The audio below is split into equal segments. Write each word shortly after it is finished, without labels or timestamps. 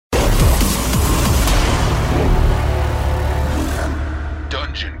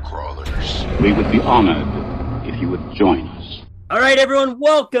We would be honored if you would join us. All right, everyone,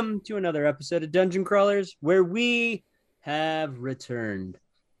 welcome to another episode of Dungeon Crawlers, where we have returned.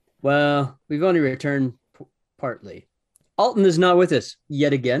 Well, we've only returned partly. Alton is not with us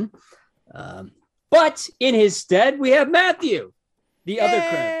yet again. But in his stead, we have Matthew, the other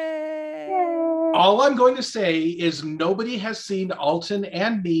Krebs. All I'm going to say is nobody has seen Alton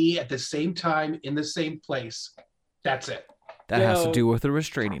and me at the same time in the same place. That's it. That has to do with a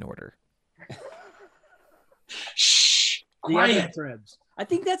restraining order. Shh. The Quiet. other Krebs. I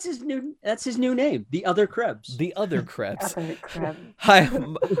think that's his new name, the other Krebs. The other Krebs. Other Krebs. Hi,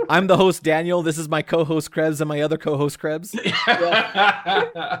 I'm the host, Daniel. This is my co-host, Krebs, and my other co-host, Krebs.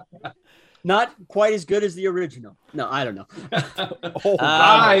 Not quite as good as the original. No, I don't know.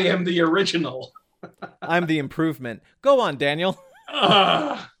 I am the original. I'm the improvement. Go on, Daniel.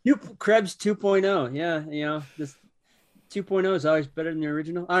 Krebs 2.0. Yeah, you know, this 2.0 is always better than the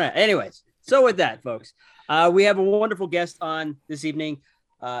original. All right. Anyways, so with that, folks, we have a wonderful guest on this evening.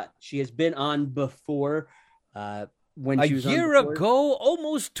 She has been on before. When she was a year on ago,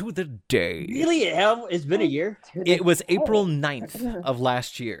 almost to the day. Really? It's been a year? It was April 9th of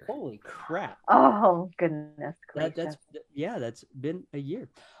last year. Holy crap. Oh, goodness gracious. That's been a year.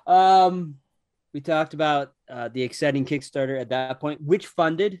 We talked about the exciting Kickstarter at that point, which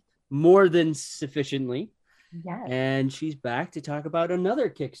funded more than sufficiently. Yes. And she's back to talk about another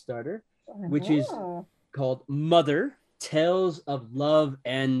Kickstarter, which is called Mother, Tales of Love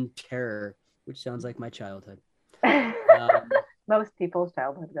and Terror, which sounds like my childhood. Most people's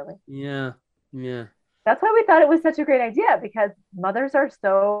childhood, really. Yeah. That's why we thought it was such a great idea, because mothers are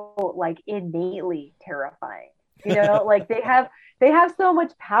so like innately terrifying. You know, like they have so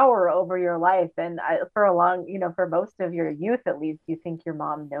much power over your life, and for most of your youth at least, you think your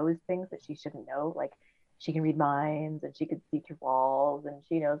mom knows things that she shouldn't know, like she can read minds and she can see through walls and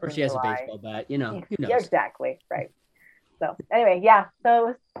she knows. Or she has a baseball bat, you know. Who knows? Yeah, exactly, right. So anyway, yeah.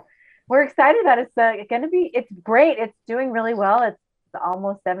 So we're excited that it's going to be. It's great. It's doing really well. It's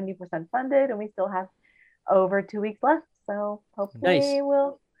almost 70% funded, and we still have over 2 weeks left. So hopefully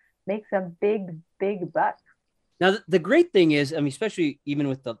we'll make some big bucks. Now, the great thing is, I mean, especially even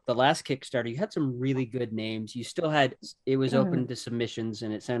with the last Kickstarter, you had some really good names. You still had, it was open to submissions,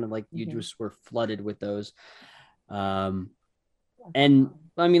 and it sounded like you just were flooded with those. And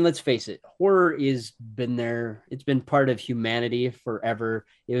I mean, let's face it, horror has been there. It's been part of humanity forever.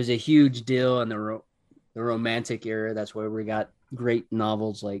 It was a huge deal in the Romantic era. That's where we got great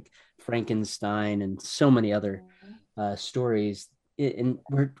novels like Frankenstein and so many other stories. And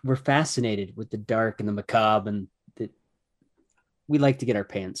we're fascinated with the dark and the macabre, and we like to get our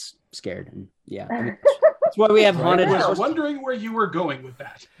pants scared. And yeah, I mean, that's why we have haunted I was house. wondering where you were going with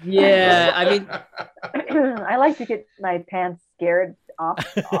that. Yeah, I mean, I like to get my pants scared off.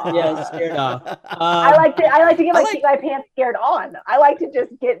 Yeah, scared off. I like to get my pants scared on. I like to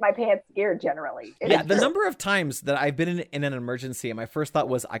just get my pants scared generally. Yeah, the number of times that I've been in an emergency and my first thought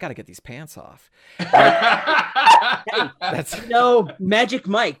was, I got to get these pants off. That's Magic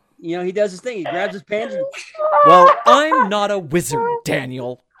Mike. You know, he does his thing. He grabs his pants. And... Well, I'm not a wizard,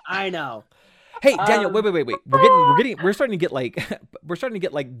 Daniel. I know. Hey, Daniel, wait. We're starting to get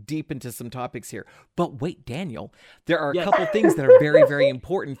like deep into some topics here. But wait, Daniel, there are a couple things that are very, very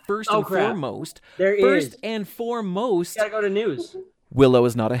important. First and foremost, gotta go to news. Willow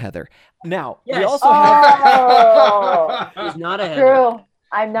is not a Heather. Now, Yes. we also have... He's not a Heather. True.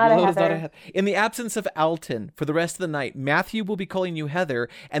 I'm not Willow a is not Heather. In the absence of Alton, for the rest of the night, Matthew will be calling you Heather,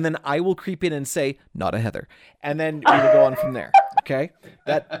 and then I will creep in and say, not a Heather. And then we will go on from there. Okay?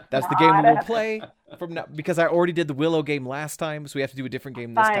 That's the game we will play from now, because I already did the Willow game last time, so we have to do a different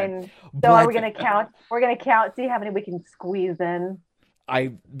game this time. So are we going to count? We're going to count, see how many we can squeeze in.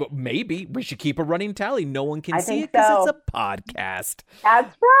 Maybe we should keep a running tally. No one can see it think because so. it's a podcast.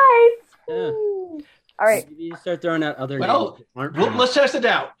 That's right. Yeah. All right. You start throwing out other Well, names that aren't let's test it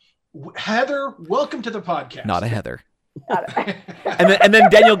out. Heather, welcome to the podcast. Not a Heather. Got it. And then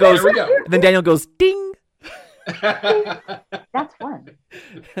Daniel goes. There we go. And then Daniel goes ding. That's fun.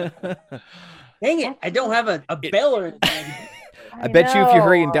 Dang it! I don't have a bell or anything. I bet you if you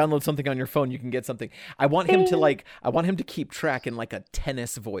hurry and download something on your phone, you can get something. I want him to keep track in like a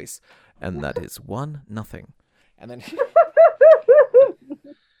tennis voice. And that is 1-0. And then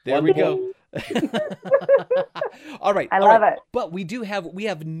there we go. All right. I love it. But we have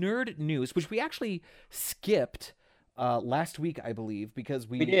nerd news, which we actually skipped last week, I believe, because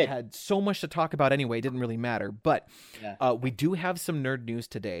we had so much to talk about anyway. It didn't really matter. But we do have some nerd news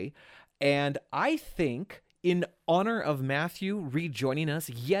today. And I think in honor of Matthew rejoining us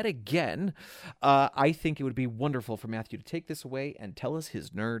yet again, I think it would be wonderful for Matthew to take this away and tell us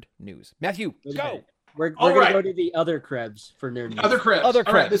his nerd news. Matthew, go. We're going to go to the other Krebs for nerd news. Other Krebs. Other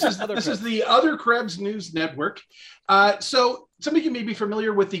All right, Krebs. this is the Other Krebs News Network. So some of you may be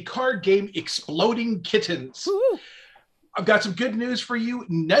familiar with the card game Exploding Kittens. Woo-hoo. I've got some good news for you.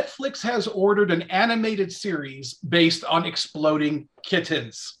 Netflix has ordered an animated series based on Exploding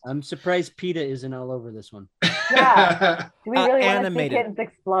Kittens. I'm surprised PETA isn't all over this one. Yeah. Do we really want to see Animated. kittens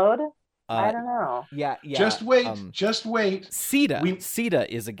explode? I don't know. Yeah. Just wait. Just wait. CETA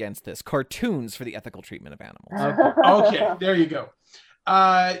is against this. Cartoons for the ethical treatment of animals. Okay, there you go.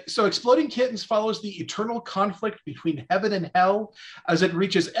 So Exploding Kittens follows the eternal conflict between heaven and hell as it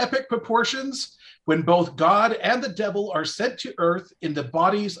reaches epic proportions when both God and the devil are sent to earth in the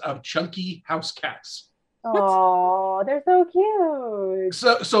bodies of chunky house cats. Oh, they're so cute.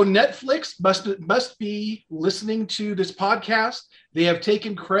 So Netflix must be listening to this podcast. They have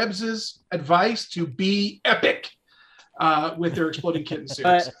taken Krebs's advice to be epic with their Exploding Kittens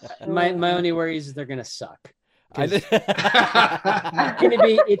series. My only worry is they're gonna suck. I-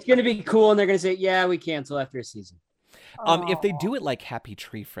 It's gonna be cool, and they're gonna say, "Yeah, we cancel after a season." If they do it like Happy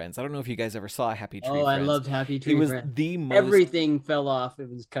Tree Friends, I don't know if you guys ever saw Happy Tree Friends. I loved Happy Tree It was Friends. the most. Everything fell off. It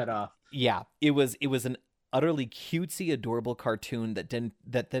was cut off. Yeah, it was an utterly cutesy, adorable cartoon that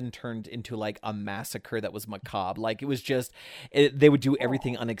then turned into like a massacre that was macabre. Like it was just they would do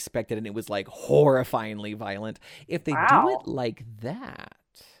everything unexpected, and it was like horrifyingly violent. If they do it like that,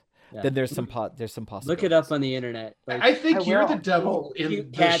 then there's some possibilities. Look it up on the internet. Like, I think you're the devil in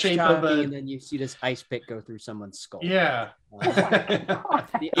cute the cats shape of talking, a. and then you see this ice pick go through someone's skull. Yeah. The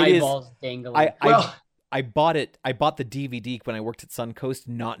It is- eyeballs dangling. I bought the DVD when I worked at Suncoast,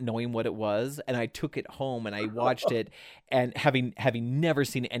 not knowing what it was, and I took it home and I watched it, and having never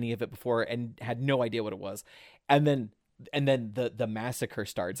seen any of it before and had no idea what it was, and then the massacre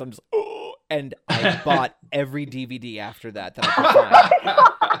starts. I'm just and I bought every DVD after that I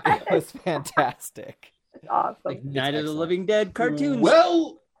could find. It was fantastic. Awesome. Like Night of the Living Dead cartoons.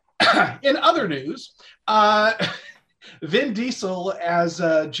 Well, in other news, Vin Diesel has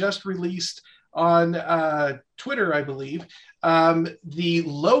just released on Twitter, I believe, the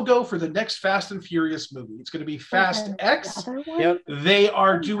logo for the next Fast and Furious movie. It's going to be Fast X. Yep. They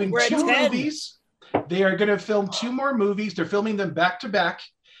are doing We're at 2 10. movies. They are going to film 2 more movies. They're filming them back to back.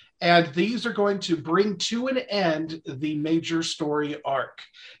 And these are going to bring to an end the major story arc.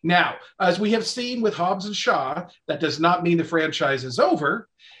 Now, as we have seen with Hobbs and Shaw, that does not mean the franchise is over.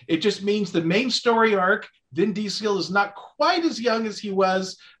 It just means the main story arc, Vin Diesel is not quite as young as he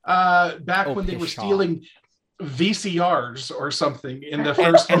was back when they were stealing VCRs or something in the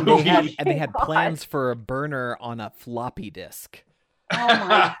first movie. And they had plans for a burner on a floppy disk. Oh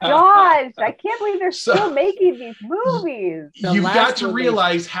my gosh. I can't believe they're still making these movies. You've got last to one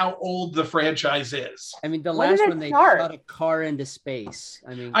realize how old the franchise is. I mean, the When last did it one they start? shot a car into space.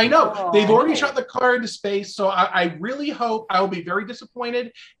 I mean, I know. Oh, They've already okay. shot the car into space, so I really hope I will be very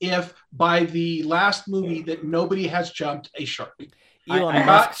disappointed if by the last movie that nobody has jumped a shark. Elon I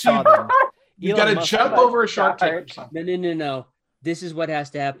Musk got saw to- them. You've Elon got to Musk jump saw over a shark tank or Hard. something. No. This is what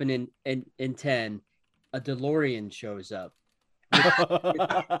has to happen in 10. A DeLorean shows up.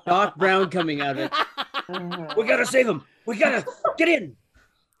 Doc Brown coming out of it. We gotta save him. We gotta get in.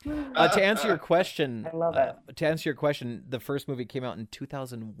 To answer your question, I love it. To answer your question, the first movie came out in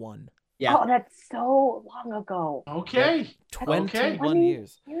 2001. Yeah. Oh, that's so long ago. Okay. 21 20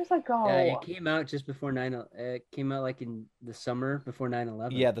 years. Years ago. It came out just before 9. It came out like in the summer before 9/11.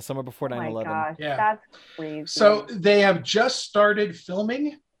 Yeah, the summer before Oh my 9/11. gosh, Yeah. that's crazy. So they have just started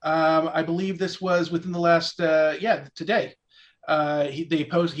filming. I believe this was within the last, today. He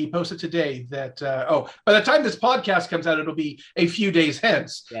posted today that, by the time this podcast comes out, it'll be a few days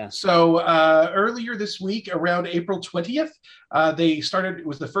hence. Yeah. So earlier this week, around April 20th, they started, it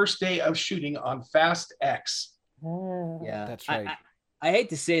was the first day of shooting on Fast X. Yeah. That's right. I hate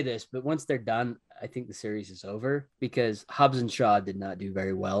to say this, but once they're done, I think the series is over because Hobbs and Shaw did not do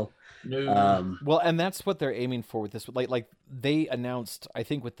very well. No. Well, and that's what they're aiming for with this. Like they announced, I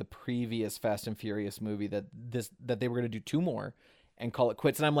think, with the previous Fast and Furious movie that they were going to do 2 more and call it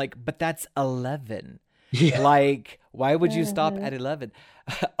quits. And I'm like, but that's 11. Yeah. Like, why would you stop at 11?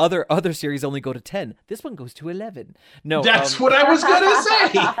 Other series only go to 10. This one goes to 11. No, That's what I was going to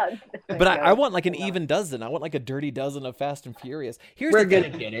say. But I want like an even dozen. I want like a dirty dozen of Fast and Furious. We're gonna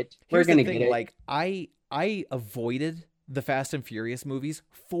get it. We're gonna get it. Like I avoided the Fast and Furious movies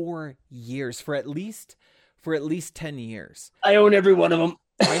for years, for at least 10 years. I own every one of them.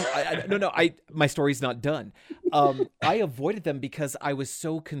 My story's not done. I avoided them because I was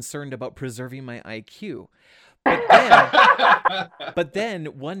so concerned about preserving my IQ. But then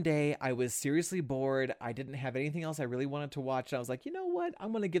one day I was seriously bored. I didn't have anything else I really wanted to watch. And I was like, you know what?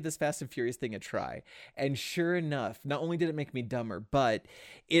 I'm going to give this Fast and Furious thing a try. And sure enough, not only did it make me dumber, but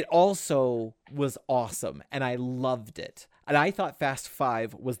it also was awesome. And I loved it. And I thought Fast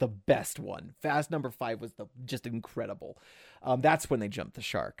 5 was the best one. Fast number 5 was just incredible. That's when they jumped the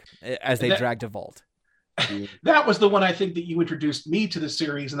shark as they dragged a vault. That was the one I think that you introduced me to the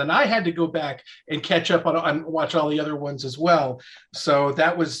series, and then I had to go back and catch up on watch all the other ones as well. So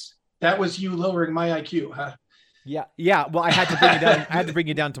that was you lowering my IQ, huh? Yeah. Well, I had to bring you down. I had to bring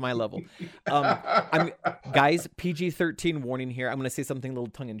you down to my level. Guys, PG-13 warning here. I'm going to say something a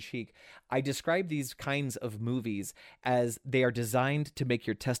little tongue in cheek. I describe these kinds of movies as they are designed to make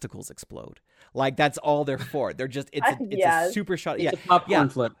your testicles explode. Like that's all they're for. They're just it's a super shot. It's a popcorn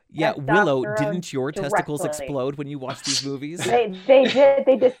flip. Yeah, Willow, didn't your testicles explode when you watched these movies? They did.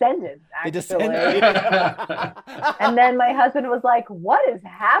 They descended. Actually. And then my husband was like, "What is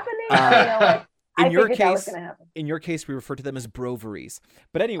happening?" In your case, we refer to them as broveries.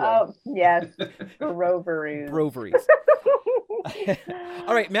 But anyway. Oh, yes. Broveries. Broveries.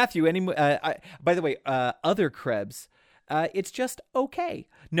 All right, Matthew, by the way, other Krebs, it's just okay.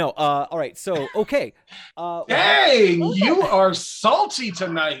 No, all right, so, okay. Dang, you are salty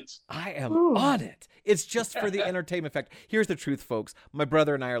tonight. I am on it. It's just for the entertainment effect. Here's the truth, folks. My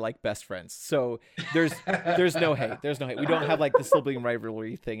brother and I are like best friends. So there's no hate. There's no hate. We don't have like the sibling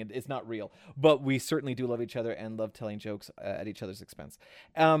rivalry thing. It's not real. But we certainly do love each other and love telling jokes at each other's expense.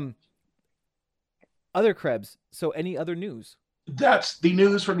 Other Krebs. So any other news? That's the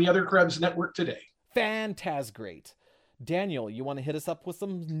news from the Other Krebs Network today. Fantastic. Daniel, you want to hit us up with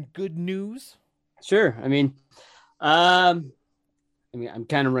some good news? Sure. I mean, I'm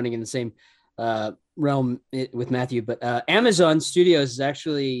kind of running in the same realm with Matthew, but Amazon Studios is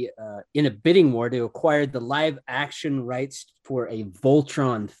actually in a bidding war to acquire the live action rights for a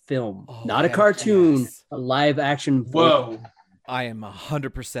Voltron film, not a cartoon, a live action. Whoa. I am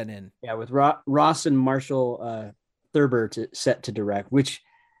 100% in. Yeah, with Ross and Marshall Thurber set to direct, which,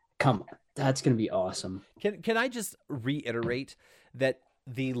 come on, that's going to be awesome. Can I just reiterate that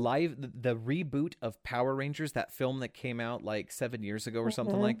the reboot of Power Rangers, that film that came out like 7 years ago or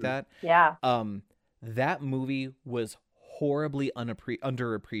something like that. Yeah. That movie was horribly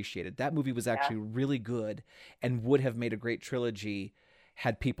underappreciated. That movie was actually really good and would have made a great trilogy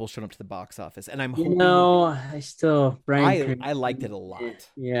had people shown up to the box office. And I'm hoping, I liked it a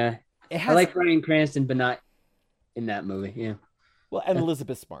lot. Yeah. I like Bryan Cranston, but not in that movie. Yeah. Well, and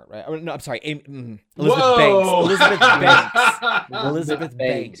Elizabeth Smart, right? No, I'm sorry. Elizabeth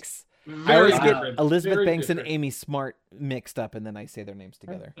Banks. I always get Elizabeth Banks and Amy Smart mixed up, and then I say their names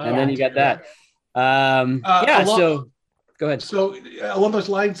together. And then you got that. So go ahead. So along those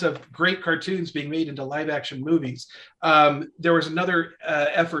lines of great cartoons being made into live action movies, there was another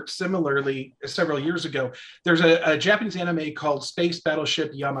effort similarly several years ago. There's a Japanese anime called Space Battleship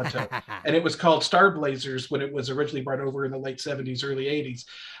Yamato, and it was called Star Blazers when it was originally brought over in the late 70s, early 80s.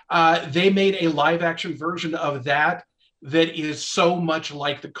 They made a live action version of that is so much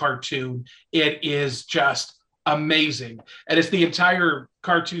like the cartoon. It is just amazing. And it's the entire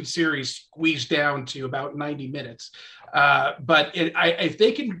cartoon series squeezed down to about 90 minutes. But if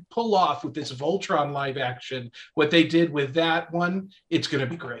they can pull off with this Voltron live action, what they did with that one, it's going to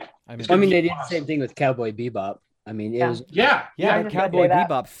be great. They did the same thing with Cowboy Bebop. I mean, it was... Yeah. Cowboy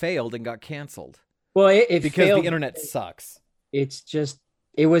Bebop failed and got canceled. Well, it because failed. The internet sucks. It's just...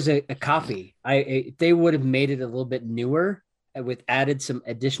 It was a copy. They would have made it a little bit newer with added some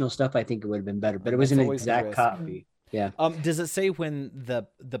additional stuff. I think it would have been better, but it was an exact copy. Yeah. Does it say when the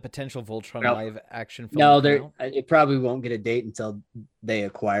potential Voltron live action film? No, it probably won't get a date until they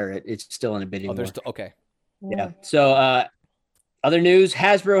acquire it. It's still in a bidding war. Okay. Yeah. So other news: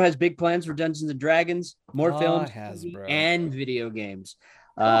 Hasbro has big plans for Dungeons and Dragons, more films, and video games.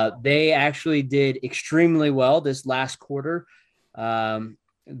 They actually did extremely well this last quarter.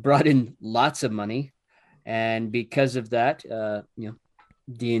 Brought in lots of money, and because of that,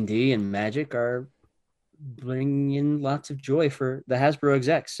 D&D and Magic are bringing in lots of joy for the Hasbro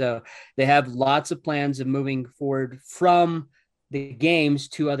execs. So they have lots of plans of moving forward from the games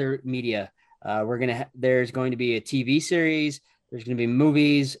to other media. There's going to be a TV series, there's going to be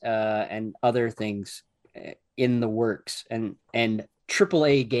movies, and other things in the works, and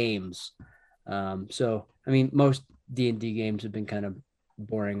AAA games. So I mean, most D&D games have been kind of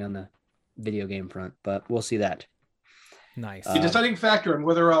boring on the video game front, but we'll see that. Nice. The deciding factor on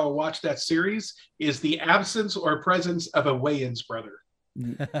whether I'll watch that series is the absence or presence of a Wayans brother.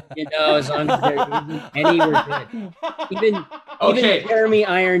 As long as there isn't any, we're good. Even Okay. Jeremy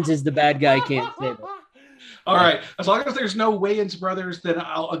Irons is the bad guy. Can't save it. All right. As long as there's no Wayans brothers, then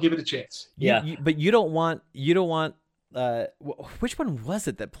I'll give it a chance. But you don't want. Which one was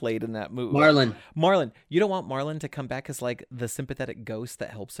it that played in that movie? Marlon. You don't want Marlon to come back as like the sympathetic ghost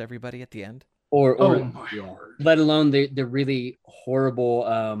that helps everybody at the end. Or my word. Let alone the really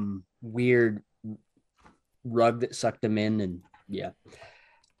horrible, weird rug that sucked him in, and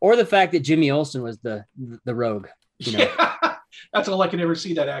or the fact that Jimmy Olsen was the rogue. Yeah, that's all I can ever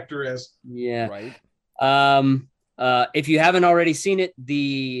see that actor as. Yeah. Right. If you haven't already seen it,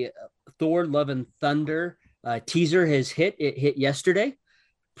 the Thor: Love and Thunder teaser has hit. It hit yesterday.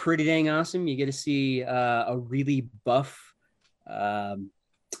 Pretty dang awesome. You get to see a really buff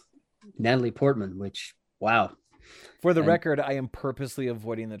Natalie Portman, which, wow. For the record, I am purposely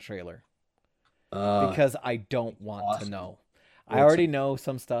avoiding the trailer because I don't want to know. I already know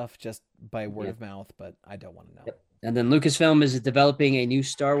some stuff just by word of mouth, but I don't want to know. Yep. And then Lucasfilm is developing a new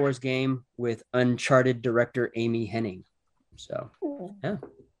Star Wars game with Uncharted director Amy Hennig. So, yeah.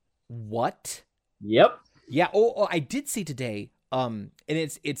 What? Yep. Yeah. Oh, I did see today. And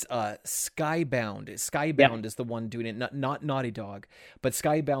it's Skybound. Skybound is the one doing it, not Naughty Dog, but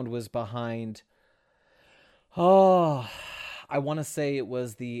Skybound was behind. Oh, I want to say it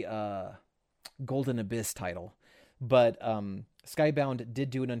was the Golden Abyss title, but Skybound did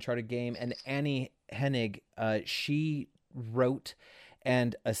do an Uncharted game, and Annie Hennig, she wrote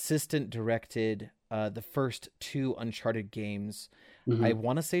and assistant directed the first 2 Uncharted games. Mm-hmm. I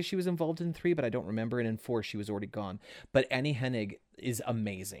want to say she was involved in 3, but I don't remember. And in 4, she was already gone. But Annie Hennig is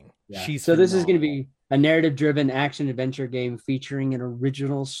amazing. Yeah. She's so this is going to be a narrative-driven action-adventure game featuring an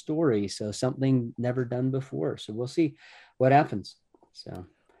original story. So something never done before. So we'll see what happens. So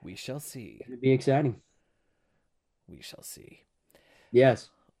we shall see. It'll be exciting. We shall see. Yes.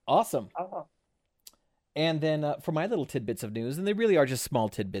 Awesome. Oh. And then for my little tidbits of news, and they really are just small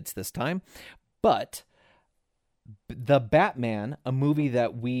tidbits this time, but The Batman, a movie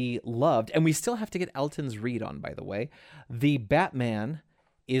that we loved, and we still have to get Elton's read on, by the way. The Batman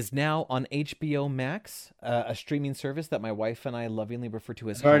is now on HBO Max, a streaming service that my wife and I lovingly refer to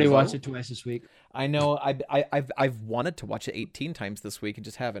as. I've already watched it twice this week. I know. I've wanted to watch it 18 times this week and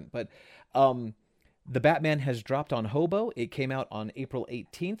just haven't. But The Batman has dropped on Hobo. It came out on April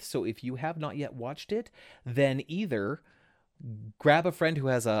 18th. So if you have not yet watched it, then either grab a friend who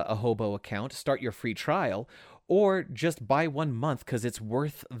has a Hobo account, start your free trial, or just buy 1 month because it's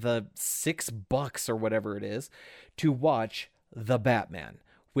worth the $6 or whatever it is to watch The Batman,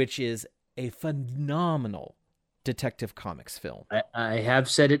 which is a phenomenal Detective Comics film. I have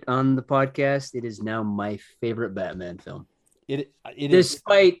said it on the podcast. It is now my favorite Batman film. It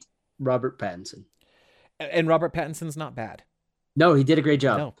despite Robert Pattinson. And Robert Pattinson's not bad. No, he did a great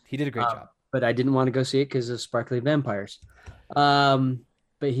job. No, he did a great job. But I didn't want to go see it because of sparkly vampires. But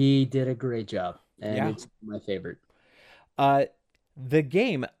he did a great job. And it's my favorite. The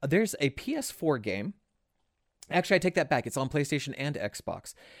game, there's a PS4 game. Actually, I take that back. It's on PlayStation and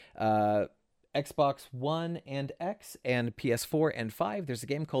Xbox. Xbox One and X and PS4 and 5. There's a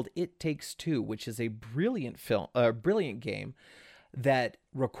game called It Takes Two, which is a brilliant game that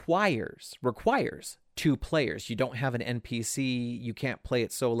requires 2 players. You don't have an NPC. You can't play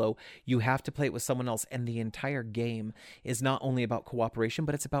it solo. You have to play it with someone else. And the entire game is not only about cooperation,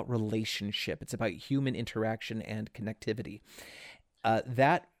 but it's about relationship. It's about human interaction and connectivity.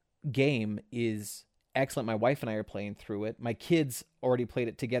 That game is excellent. My wife and I are playing through it. My kids already played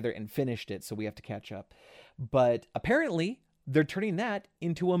it together and finished it, so we have to catch up. But apparently, they're turning that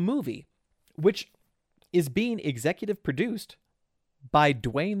into a movie, which is being executive produced by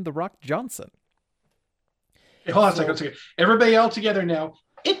Dwayne "The Rock" Johnson. Hey, hold on a second. Everybody all together now.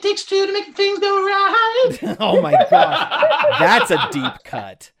 It takes 2 to make things go right. Oh my gosh. That's a deep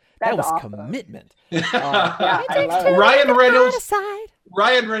cut. That was awesome. Commitment.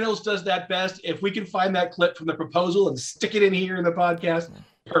 Ryan Reynolds does that best. If we can find that clip from the proposal and stick it in here in the podcast,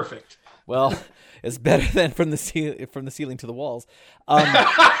 perfect. Well, it's better than from the ceiling to the walls.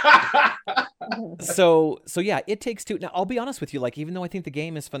 So yeah, It Takes Two. Now, I'll be honest with you. Like, even though I think the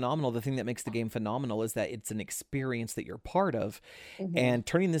game is phenomenal, the thing that makes the game phenomenal is that it's an experience that you're part of. Mm-hmm. And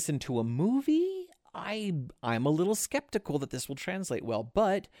turning this into a movie, I'm a little skeptical that this will translate well.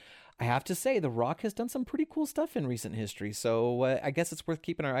 But I have to say, The Rock has done some pretty cool stuff in recent history, so I guess it's worth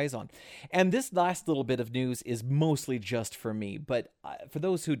keeping our eyes on. And this last little bit of news is mostly just for me, but for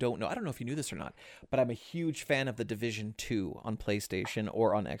those who don't know, I don't know if you knew this or not, but I'm a huge fan of The Division 2 on PlayStation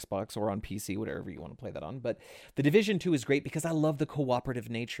or on Xbox or on PC, whatever you want to play that on. But The Division 2 is great because I love the cooperative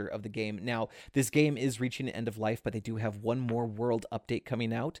nature of the game. Now, this game is reaching the end of life, but they do have one more world update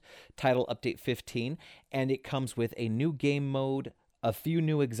coming out, title update 15, and it comes with a new game mode, a few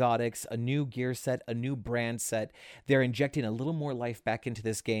new exotics, a new gear set, a new brand set. They're injecting a little more life back into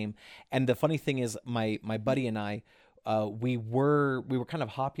this game. And the funny thing is, my buddy and I, we were kind of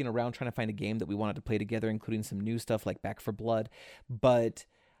hopping around trying to find a game that we wanted to play together, including some new stuff like Back 4 Blood, but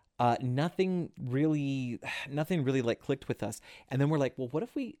nothing really like clicked with us. And then we're like, well, what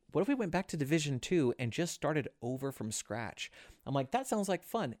if we went back to Division 2 and just started over from scratch? I'm like, that sounds like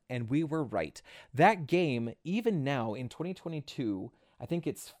fun. And we were right. That game, even now in 2022, I think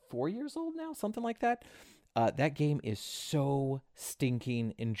it's 4 years old now, something like that. That game is so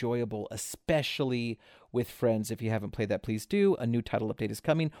stinking enjoyable, especially with friends. If you haven't played that, please do. A new title update is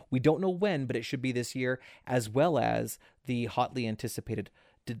coming. We don't know when, but it should be this year, as well as the hotly anticipated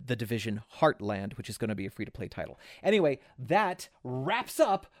The Division Heartland, which is going to be a free-to-play title. Anyway, that wraps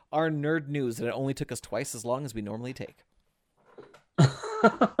up our nerd news, and it only took us twice as long as we normally take.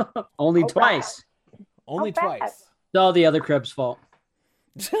 Only twice. Only twice. It's all the other Krebs' fault.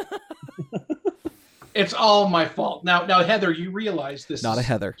 It's all my fault. Now, Heather, you realize this Not a is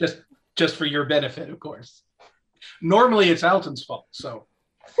Heather. just for your benefit, of course. Normally, it's Alton's fault. So.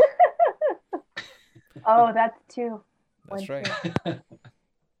 Oh, that's two. That's right.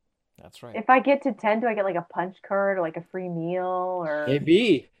 That's right. If I get to 10, do I get like a punch card or like a free meal or?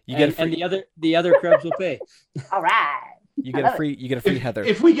 Maybe. You get and the other Krebs will pay. All right. You get a free Heather.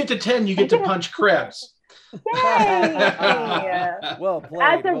 If we get to 10, you get to punch Krebs. Yay! Well played.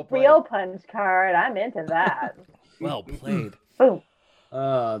 That's a well played. real punch card. I'm into that. Well played. Boom.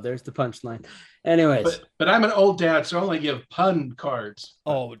 Oh, there's the punchline. Anyways. But I'm an old dad, so I only give pun cards.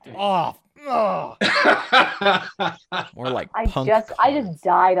 Oh. More like I punk. just cards.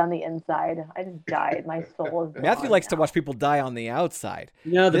 died on the inside. I just died. My soul is Matthew gone likes to now. watch people die on the outside.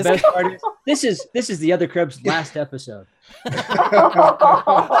 No, the best part is this is the other Krebs' last episode.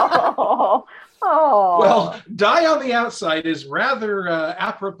 Oh. Well, die on the outside is rather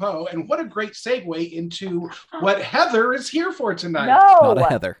apropos, and what a great segue into what Heather is here for tonight. No, Not a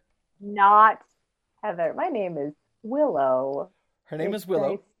Heather. Not Heather. My name is Willow. Her name It's is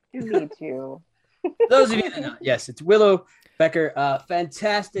Willow. Nice to meet you. Those of you that know, yes, it's Willow Becker.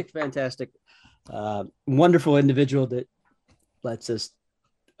 Fantastic, wonderful individual that lets us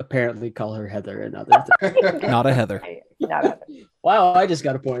apparently call her Heather and other things. Not a Heather. Not Heather. Wow, I just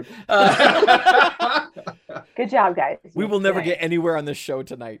got a point. Good job, guys. We will never get anywhere on this show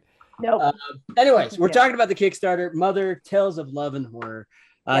tonight. Nope. Anyways, we're Yeah. talking about the Kickstarter, Mother Tales of Love and Horror.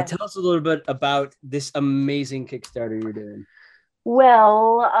 Yes. Tell us a little bit about this amazing Kickstarter you're doing.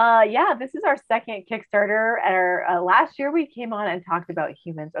 Well, yeah, this is our second Kickstarter. Last year we came on and talked about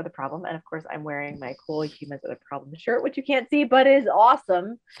Humans Are the Problem. And of course, I'm wearing my cool Humans Are the Problem shirt, which you can't see, but is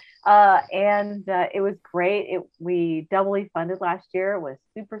awesome. And it was great. We doubly funded last year. It was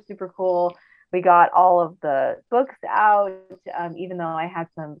super, super cool. We got all of the books out, even though I had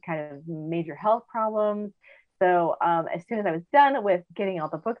some kind of major health problems. So as soon as I was done with getting all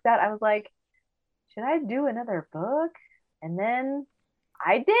the books out, I was like, should I do another book? And then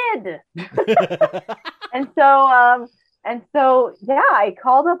I did. And so, yeah, I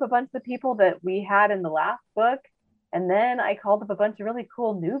called up a bunch of the people that we had in the last book. And then I called up a bunch of really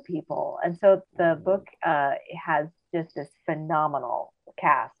cool new people. And so the book has just this phenomenal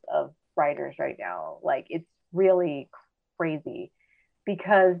cast of writers right now. Like, it's really crazy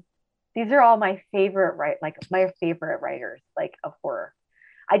because these are all my favorite writers, like, of horror.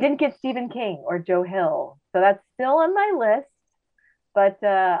 I didn't get Stephen King or Joe Hill, so that's still on my list. But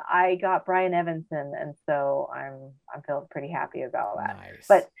I got Brian Evanson, and so I'm feeling pretty happy about that. Nice.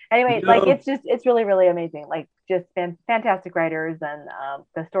 But anyway, No. like it's really, really amazing. Like, just fantastic writers, and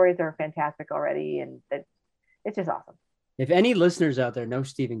the stories are fantastic already, and it's just awesome. If any listeners out there know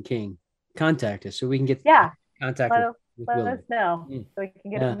Stephen King, contact us so we can get contact with Let Willow. us know Mm. so we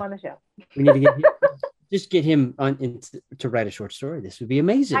can get Yeah. him on the show. We need to get him, just get him to write a short story. This would be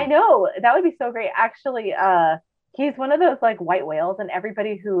amazing. I know, that would be so great. Actually, he's one of those like white whales, and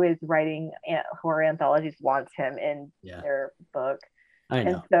everybody who is writing horror anthologies wants him in their book. I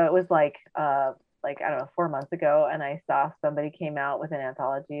know. And so it was like I don't know, 4 months ago, and I saw somebody came out with an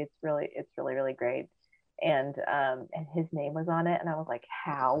anthology. It's really, really great. And his name was on it, and I was like,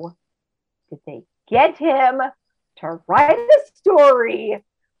 how did they get him to write a story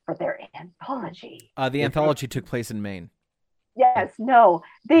for their anthology. The anthology took place in Maine. Yes, no,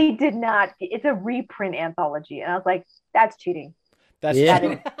 they did not. It's a reprint anthology. And I was like, that's cheating. That's That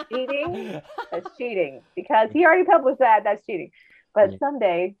is cheating. That's cheating because he already published that. That's cheating. But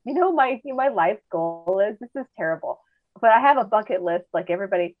someday, my life goal is, this is terrible, but I have a bucket list like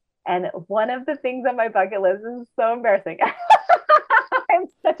everybody. And one of the things on my bucket list is so embarrassing. I'm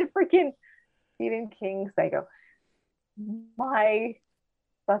such a freaking Stephen King psycho. My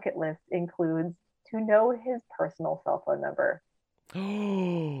bucket list includes to know his personal cell phone number.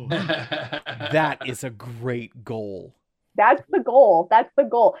 That is a great goal. That's the goal. That's the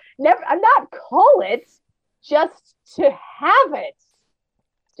goal. Never, I'm not call it, just to have it.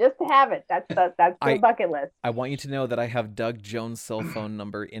 Just to have it. That's the bucket list. I want you to know that I have Doug Jones' cell phone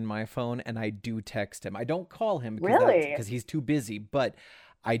number in my phone, and I do text him. I don't call him because he's too busy, but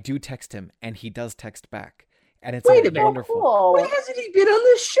I do text him, and he does text back. And it's wonderful. Cool. Why hasn't he been on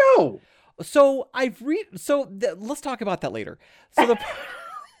this show? So let's talk about that later. So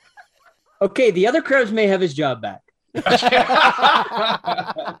Okay, the other Krebs may have his job back.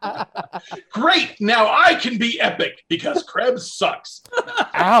 Great. Now I can be epic because Krebs sucks.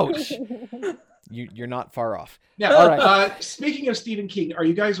 Ouch. You're not far off. Now, all right. Speaking of Stephen King, are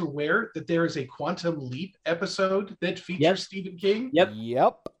you guys aware that there is a Quantum Leap episode that features Stephen King?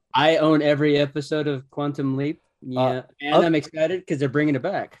 Yep. I own every episode of Quantum Leap. Yeah, and I'm excited because they're bringing it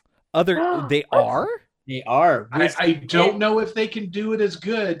back. They are? They are. I don't know if they can do it as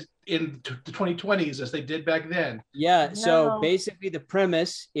good in the 2020s as they did back then. Yeah, No. so basically the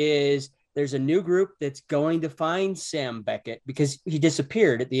premise is there's a new group that's going to find Sam Beckett because he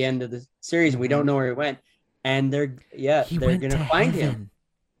disappeared at the end of the series. We don't know where he went. And they're going to find him.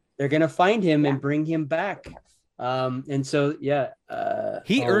 They're going to find him and bring him back. And so,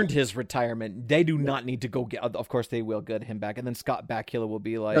 he earned his retirement. They do not need to go get, of course they will get him back. And then Scott Bakula will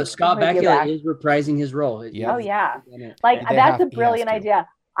be like, so Scott Bakula is reprising his role. Yeah. Oh yeah. Like that's a brilliant idea.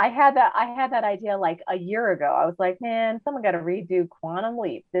 I had that idea like a year ago. I was like, man, someone got to redo Quantum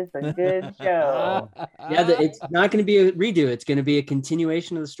Leap. This is a good show. It's not going to be a redo. It's going to be a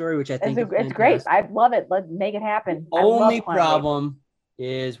continuation of the story, which I think it's great. I love it. Let's make it happen. Only problem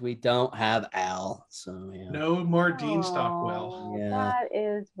is we don't have Al. So yeah. No more Dean Stockwell. Yeah. That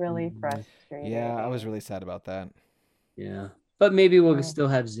is really frustrating. Yeah, I was really sad about that. Yeah. But maybe we'll still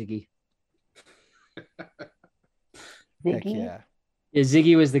have Ziggy. Ziggy? Heck yeah. Yeah,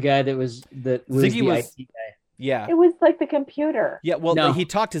 Ziggy was the guy that was Ziggy was IT guy. Yeah. It was like the computer. Yeah, well, No. he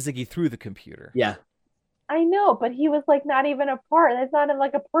talked to Ziggy through the computer. Yeah. I know, but he was like not even a part. That's not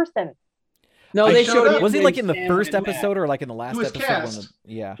like a person. No, I they showed showed up. him. Was he like in the Sam first and Matt. episode or like in the last He was episode? cast.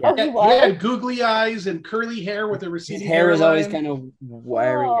 Yeah. Oh, he He was? had googly eyes and curly hair with a His receding hair was always hairline. kind of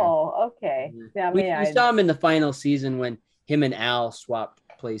wiry. Oh, okay. Yeah, We saw him in the final season when him and Al swapped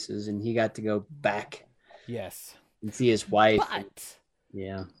places and he got to go back Yes. and see his wife.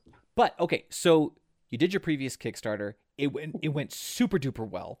 But okay, so you did your previous Kickstarter. It went super duper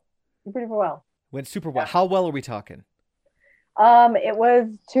well. pretty well. Went super well. How well are we talking? It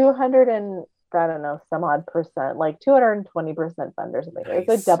was 200 and I don't know, some odd percent, like 220% fund or something. It was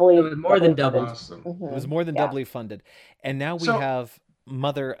Nice. a doubly. It was more than double. Awesome. It was more than doubly funded. And now we have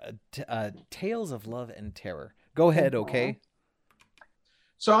Mother Tales of Love and Terror. Go ahead, okay?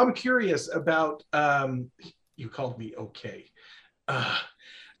 So I'm curious about you called me okay.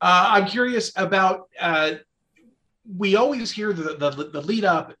 I'm curious about we always hear the lead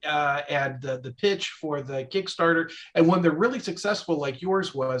up and the pitch for the Kickstarter, and when they're really successful like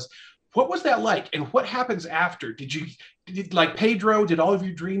yours was, what was that like, and what happens after? Did like Pedro? Did all of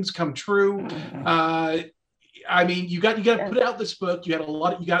your dreams come true? I mean, you got to put out this book. You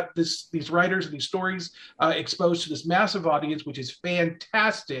got these writers and these stories exposed to this massive audience, which is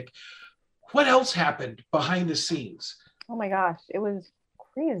fantastic. What else happened behind the scenes? Oh my gosh, it was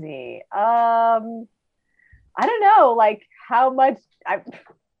crazy. I don't know, like how much.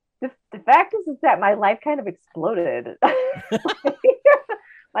 The fact is that my life kind of exploded.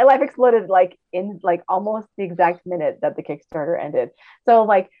 My life exploded like in like almost the exact minute that the Kickstarter ended. So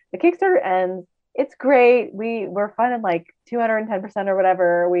like the Kickstarter ends. It's great. We're funded like 210% or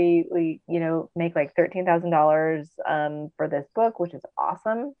whatever. We make like $13,000 for this book, which is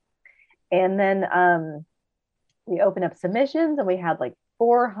awesome. And then we opened up submissions, and we had like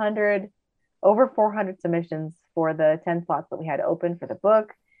over 400 submissions for the 10 slots that we had open for the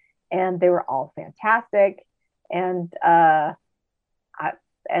book, and they were all fantastic. And I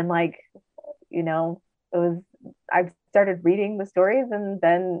started reading the stories, and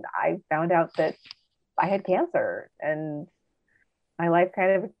then I found out that I had cancer, and my life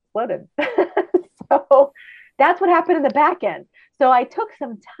kind of exploded. So that's what happened in the back end. So I took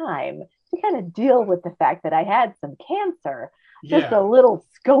some time to kind of deal with the fact that I had some cancer, just a little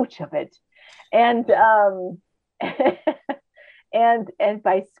scotch of it. And and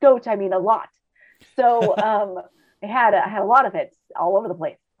by scotch I mean a lot. So I had a lot of it all over the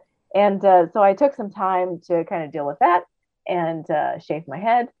place. And so I took some time to kind of deal with that and shaved my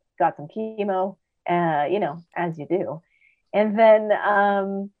head, got some chemo, as you do. And then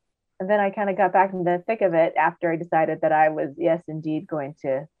I kind of got back in the thick of it after I decided that I was, yes, indeed, going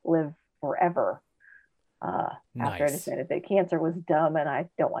to live forever. After I decided that cancer was dumb and I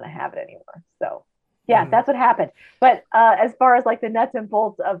don't want to have it anymore. So yeah, that's what happened. But as far as like the nuts and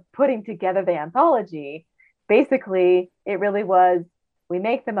bolts of putting together the anthology, basically it really was, we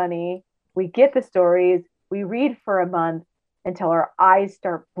make the money, we get the stories, we read for a month until our eyes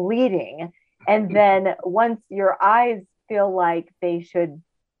start bleeding. And then once your eyes feel like they should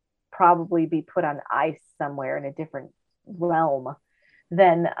probably be put on ice somewhere in a different realm,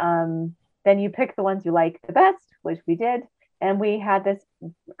 then you pick the ones you like the best, which we did. And we had this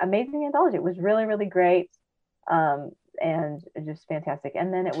amazing anthology. It was really, really great. And just fantastic.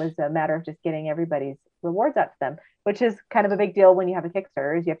 And then it was a matter of just getting everybody's rewards out to them, which is kind of a big deal when you have a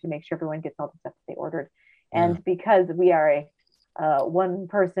Kickstarter. Is you have to make sure everyone gets all the stuff that they ordered. And because we are a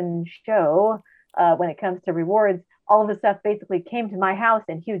one-person show, when it comes to rewards, all of the stuff basically came to my house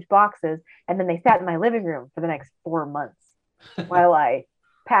in huge boxes, and then they sat in my living room for the next 4 months while I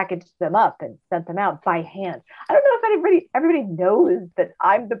packaged them up and sent them out by hand. I don't know if everybody knows that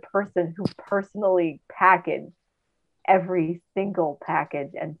I'm the person who personally packaged every single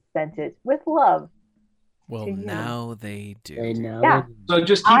package and sent it with love. Well, now they do. They know. Yeah. So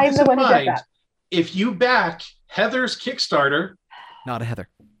just keep this in mind. If you back Heather's Kickstarter, not a Heather,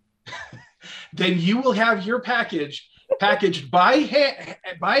 then you will have your package packaged by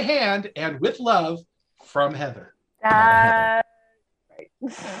hand and with love from Heather. I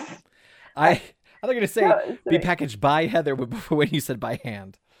thought you were going to say be packaged by Heather when you said by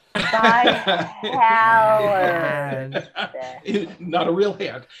hand. By Howard. Not a real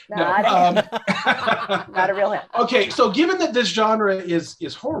hand. Not a real hand. Okay, so given that this genre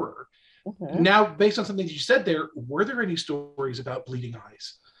is horror, now based on something that you said there, were there any stories about bleeding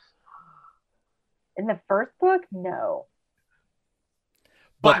eyes? In the first book, no.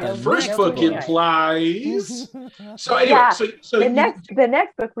 But the first book implies. So anyway, yeah. so the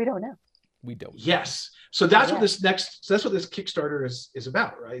next book we don't know. We don't. Yes. So that's what this Kickstarter is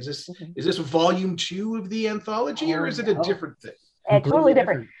about, right? Is this volume 2 of the anthology, or is it a different thing? Totally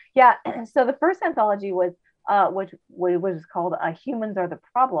different. Yeah. So the first anthology was which was called Humans Are the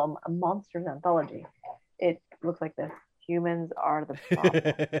Problem, a Monsters Anthology. It looks like this. Humans Are the Problem.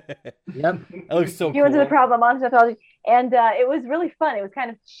 Yep. That looks so Humans cool. Are the Problem, Monsters Anthology. And it was really fun. It was kind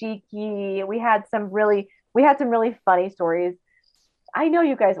of cheeky. We had some really funny stories. I know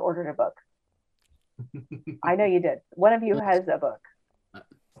you guys ordered a book. I know you did. One of you has a book.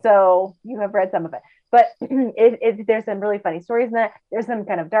 So you have read some of it. But there's some really funny stories in it. There's some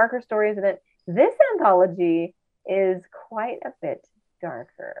kind of darker stories in it. This anthology is quite a bit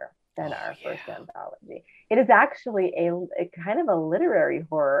darker than our first anthology. It is actually a kind of a literary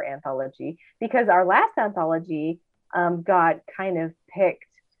horror anthology, because our last anthology got kind of picked.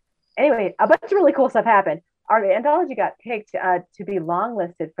 Anyway, a bunch of really cool stuff happened. Our anthology got picked to be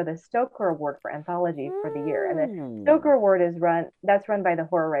longlisted for the Stoker Award for Anthology for the year. And the Stoker Award is run by the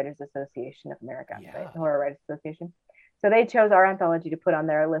Horror Writers Association of America, right? The Horror Writers Association. So they chose our anthology to put on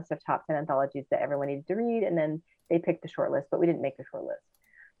their list of top 10 anthologies that everyone needed to read. And then they picked the short list, but we didn't make the short list.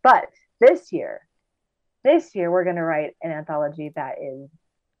 But this year we're going to write an anthology that is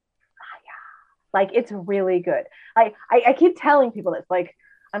like, it's really good. I keep telling people this, like,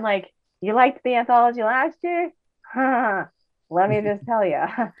 I'm like, you liked the anthology last year? Let me just tell you,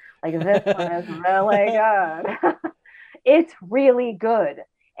 like, this one is really good. It's really good.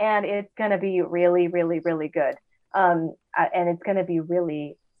 And it's going to be really, really, really good. And it's going to be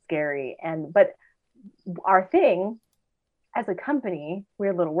really scary. But our thing as a company,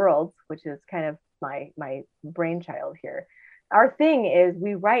 Weird Little Worlds, which is kind of my brainchild here, our thing is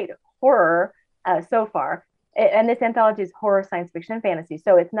we write horror so far. And this anthology is horror, science fiction, and fantasy.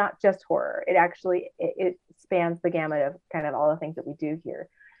 So it's not just horror. It actually it spans the gamut of kind of all the things that we do here.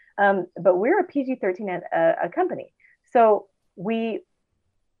 But we're a PG-13 a company. So we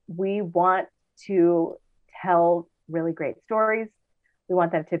want to tell really great stories. We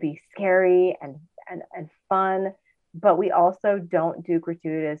want them to be scary and fun. But we also don't do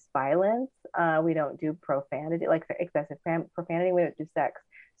gratuitous violence. We don't do profanity, like excessive profanity. We don't do sex.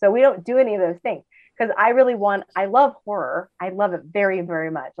 So we don't do any of those things. Because I love horror. I love it very,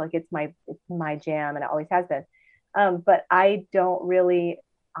 very much. Like it's my jam, and it always has been. But I don't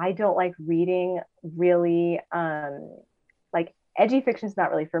like reading really, like edgy fiction is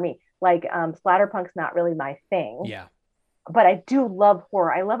not really for me. Like splatterpunk's not really my thing. Yeah. But I do love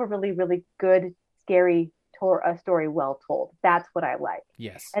horror. I love a really, really good, scary story well told. That's what I like.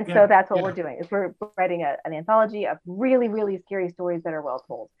 Yes. And so that's what we're doing is we're writing an anthology of really, really scary stories that are well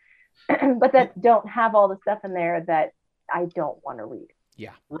told, but that don't have all the stuff in there that I don't want to read.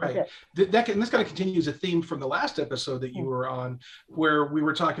 Yeah. Right. This kind of continues a theme from the last episode that you were on, where we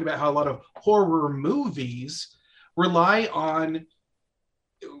were talking about how a lot of horror movies rely on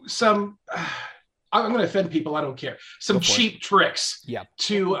some I'm going to offend people. I don't care. Some cheap tricks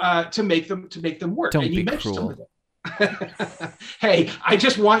to make them work. Don't and you be mentioned cruel. some of them. Hey, I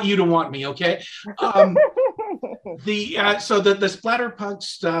just want you to want me, okay? So the splatterpunk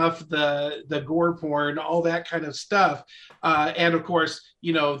stuff, the gore porn, all that kind of stuff, and of course,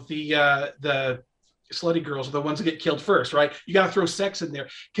 you know, the slutty girls are the ones that get killed first, right? You got to throw sex in there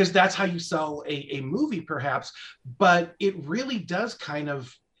because that's how you sell a movie, perhaps. But it really does kind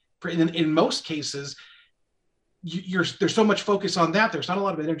of, in most cases, there's so much focus on that. There's not a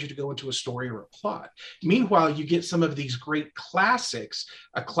lot of energy to go into a story or a plot. Meanwhile, you get some of these great classics,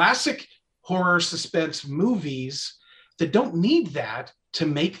 classic horror suspense movies that don't need that to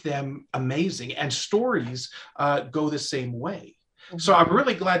make them amazing. And stories go the same way. Mm-hmm. So I'm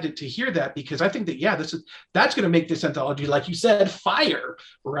really glad to hear that, because I think that, that's going to make this anthology, like you said, fire,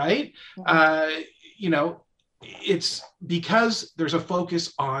 right? Mm-hmm. You know, it's because there's a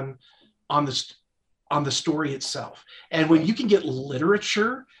focus on the story itself. And when you can get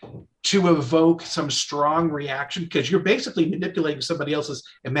literature to evoke some strong reaction, because you're basically manipulating somebody else's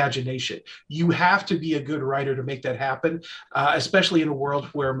imagination, you have to be a good writer to make that happen, especially in a world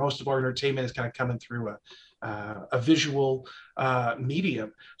where most of our entertainment is kind of coming through a visual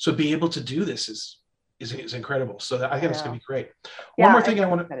medium. So being able to do this is incredible. So I think it's going to be great. Yeah, one more thing I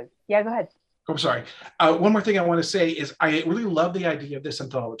want to... Yeah, go ahead. I'm sorry. One more thing I want to say is I really love the idea of this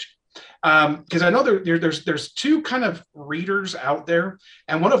anthology. Because I know there's two kind of readers out there,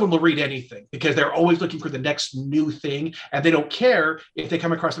 and one of them will read anything because they're always looking for the next new thing, and they don't care if they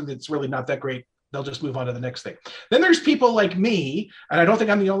come across something that's really not that great. They'll just move on to the next thing. Then there's people like me, and I don't think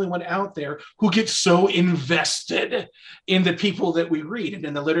I'm the only one out there, who get so invested in the people that we read and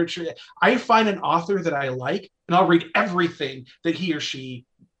in the literature. I find an author that I like, and I'll read everything that he or she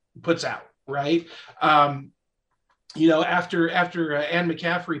puts out, right? You know, after Anne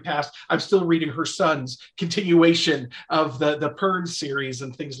McCaffrey passed, I'm still reading her son's continuation of the Pern series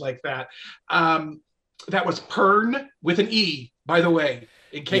and things like that. That was Pern with an E, by the way,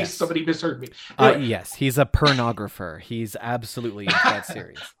 in case somebody misheard me. Yes, he's a pornographer. He's absolutely into that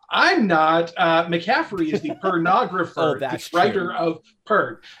series. I'm not. McCaffrey is the pornographer, the writer of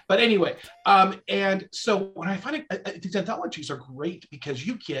Pern. But anyway, and so when I find these anthologies are great because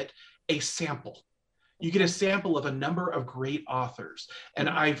you get a sample. You get a sample of a number of great authors. And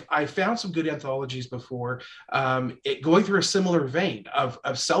I've found some good anthologies before, going through a similar vein of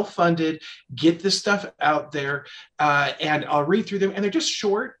self-funded, get this stuff out there, and I'll read through them, and they're just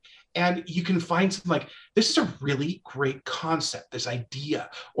short. And you can find something like, this is a really great concept, this idea.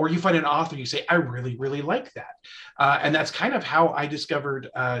 Or you find an author, you say, I really, really like that. And that's kind of how I discovered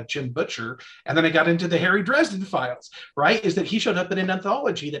Jim Butcher. And then I got into the Harry Dresden Files, right? Is that he showed up in an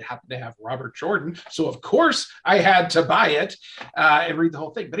anthology that happened to have Robert Jordan. So of course I had to buy it and read the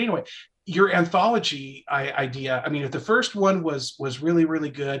whole thing. But anyway, your anthology idea, I mean, if the first one was really,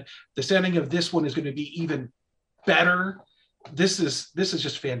 really good, the sounding of this one is going to be even better. This is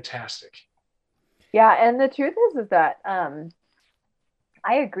just fantastic. Yeah, and the truth is that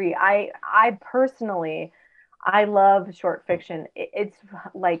I agree. I personally, I love short fiction. It's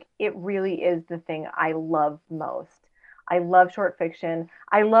like, it really is the thing I love most. I love short fiction.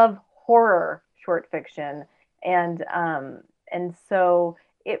 I love horror short fiction, and so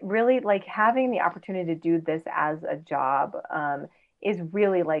it really, like, having the opportunity to do this as a job is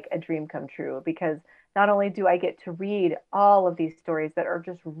really like a dream come true, because not only do I get to read all of these stories that are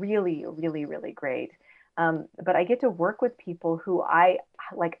just really, really, really great, but I get to work with people who I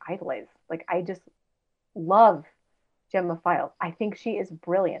like idolize. Like, I just love Gemma Files. I think she is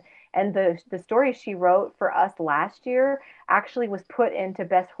brilliant. And the story she wrote for us last year actually was put into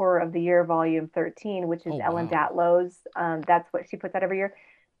Best Horror of the Year, Volume 13, which is Ellen Datlow's. That's what she puts out every year.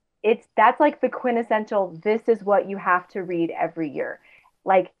 That's like the quintessential, this is what you have to read every year.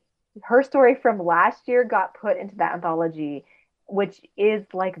 Like, her story from last year got put into that anthology, which is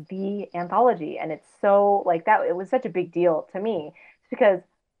like the anthology. And it's so like that. It was such a big deal to me because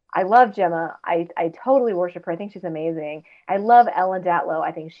I love Gemma. I totally worship her. I think she's amazing. I love Ellen Datlow.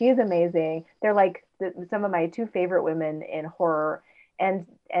 I think she's amazing. They're like some of my two favorite women in horror. And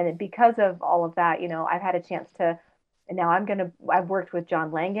because of all of that, I've had a chance to, and now I've worked with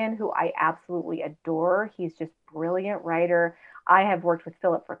John Langan, who I absolutely adore. He's just brilliant writer. I have worked with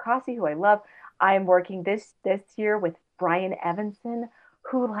Philip Fracassi, who I love. I'm working this year with Brian Evanson,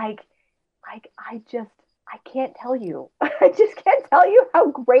 who I can't tell you. I just can't tell you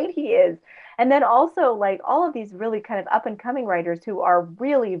how great he is. And then also like all of these really kind of up and coming writers who are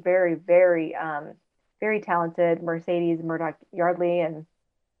really very, very, very talented. Mercedes Murdoch Yardley and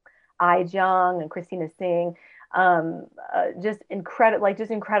Ai Jung and Christina Singh, just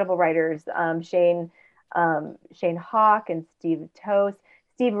incredible writers. Shane Hawk and Steve Toast,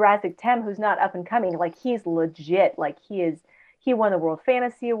 Steve Razik-Tem, who's not up and coming. Like he's legit. Like he won the World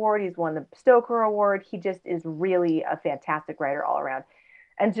Fantasy Award. He's won the Stoker Award. He just is really a fantastic writer all around.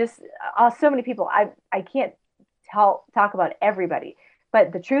 And just so many people. I can't talk about everybody,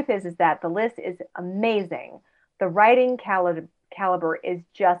 but the truth is that the list is amazing. The writing caliber is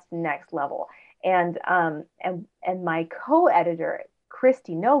just next level. And my co-editor,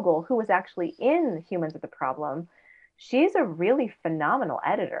 Christy Nogle, who was actually in Humans Are the Problem, she's a really phenomenal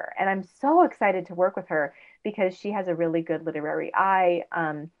editor. And I'm so excited to work with her because she has a really good literary eye.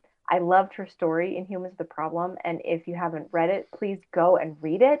 I loved her story in Humans Are the Problem. And if you haven't read it, please go and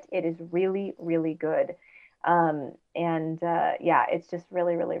read it. It is really, really good. Yeah, it's just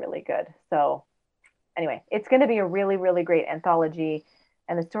really, really, really good. So anyway, it's going to be a really, really great anthology.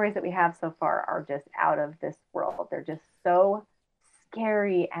 And the stories that we have so far are just out of this world. They're just so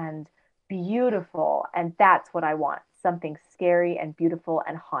scary and beautiful. And that's what I want. Something scary and beautiful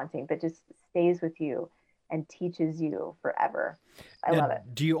and haunting that just stays with you and teaches you forever. I love it.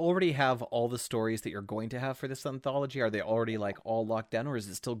 Do you already have all the stories that you're going to have for this anthology? Are they already like all locked down, or is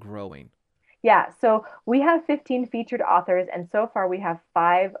it still growing? Yeah, so we have 15 featured authors, and so far we have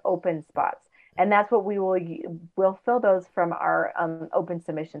 5 open spots. And that's what we'll fill those from our open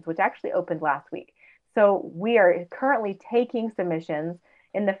submissions, which actually opened last week. So we are currently taking submissions.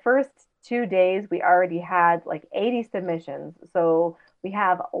 In the first 2 days, we already had like 80 submissions. So we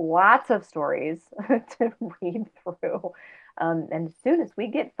have lots of stories to read through. And as soon as we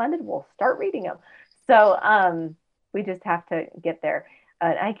get funded, we'll start reading them. So we just have to get there.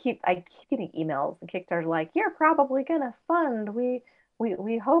 I keep getting emails and Kickstarter like, you're probably gonna fund. We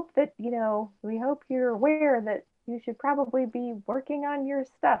hope that we hope you're aware that you should probably be working on your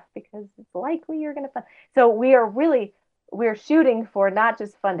stuff because it's likely you're gonna fund. So we're shooting for not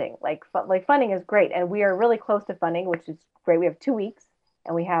just funding. Like funding is great, and we are really close to funding, which is great. We have 2 weeks,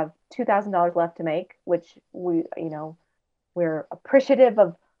 and we have $2,000 left to make, which we're appreciative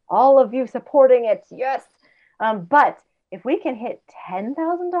of all of you supporting it. Yes, but if we can hit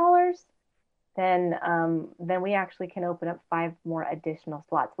 $10,000, then we actually can open up 5 more additional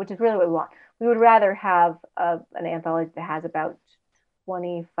slots, which is really what we want. We would rather have an anthology that has about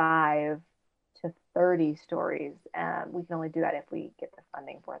 25 to 30 stories. We can only do that if we get the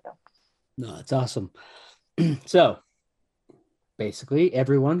funding for it, though. No, that's awesome. So basically,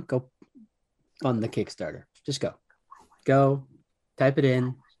 everyone go fund the Kickstarter. Just go, type it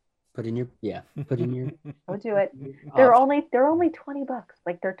in. Put in your. Go do it. They're only $20.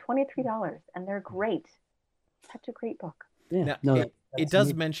 Like they're $23, and they're great. Such a great book. Yeah. Now, it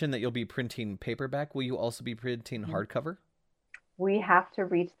does mention that you'll be printing paperback. Will you also be printing hardcover? We have to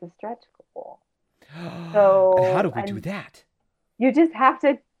reach the stretch goal. So and how do we do that? You just have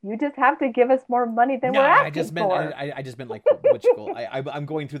to give us more money than we're asking for. I just meant like which goal. I'm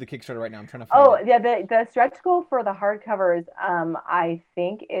going through the Kickstarter right now. I'm trying to find yeah, the stretch goal for the hardcovers, I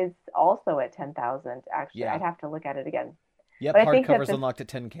think is also at 10,000. Actually, yeah. I'd have to look at it again. Yep, hardcovers unlocked at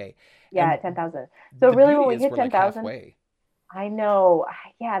 10K. Yeah, at 10,000. So really, when we hit 10,000, like I know.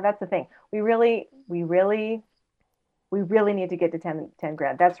 Yeah, that's the thing. We really need to get to 10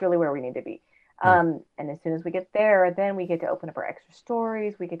 grand. That's really where we need to be. And as soon as we get there, then we get to open up our extra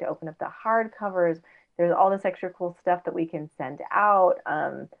stories. We get to open up the hardcovers. There's all this extra cool stuff that we can send out.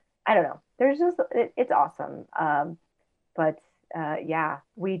 I don't know. There's just, it's awesome. Yeah,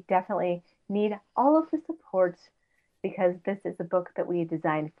 we definitely need all of the support because this is a book that we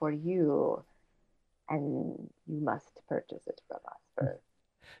designed for you and you must purchase it from us first.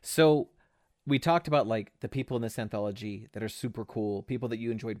 So we talked about like the people in this anthology that are super cool, people that you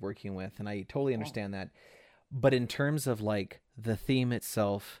enjoyed working with, and I totally understand that. But in terms of like the theme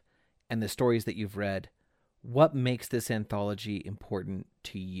itself and the stories that you've read, what makes this anthology important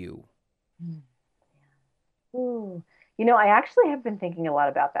to you? Ooh. I actually have been thinking a lot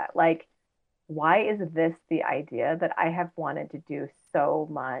about that. Like, why is this the idea that I have wanted to do so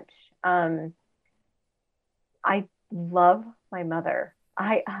much? I love my mother.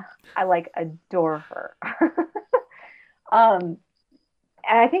 I like adore her. um,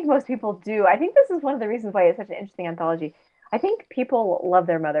 and I think most people do. I think this is one of the reasons why it's such an interesting anthology. I think people love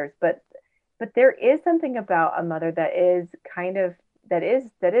their mothers, but there is something about a mother that is kind of that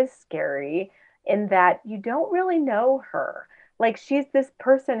is scary in that you don't really know her. Like she's this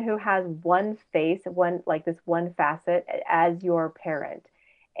person who has one face, one like this one facet as your parent.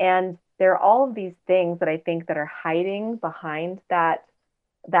 And there are all of these things that I think that are hiding behind that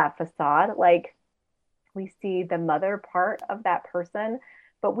facade. Like we see the mother part of that person,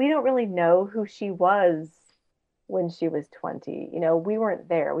 but we don't really know who she was when she was 20. You know, we weren't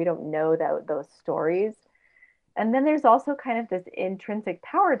there. We don't know those stories. And then there's also kind of this intrinsic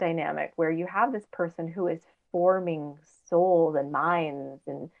power dynamic where you have this person who is forming souls and minds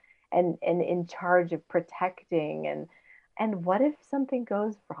and in charge of protecting and what if something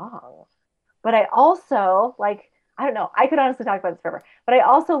goes wrong? But I also like, I don't know, I could honestly talk about this forever, but I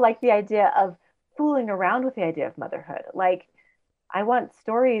also like the idea of fooling around with the idea of motherhood. Like I want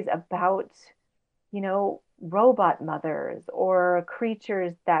stories about, robot mothers or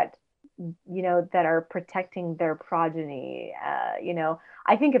creatures that, that are protecting their progeny.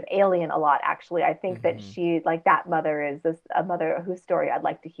 I think of Alien a lot, actually. I think that she, like that mother is a mother whose story I'd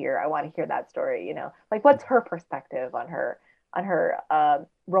like to hear. I want to hear that story, like what's her perspective on her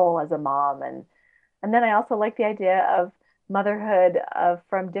role as a mom. And then I also like the idea of motherhood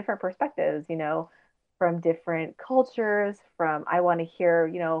from different perspectives, from different cultures, I want to hear,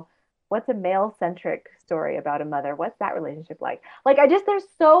 what's a male centric story about a mother? What's that relationship like? Like, there's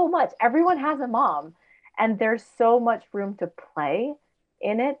so much. Everyone has a mom, and there's so much room to play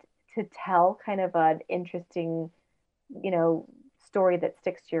in it to tell kind of an interesting, story that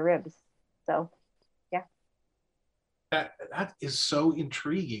sticks to your ribs. So, yeah. That is so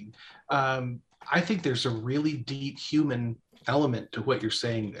intriguing. I think there's a really deep human element to what you're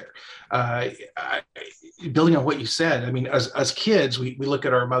saying there. Building on what you said, I mean, as kids, we look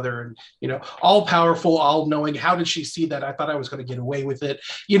at our mother and, all powerful, all knowing. How did she see that? I thought I was going to get away with it,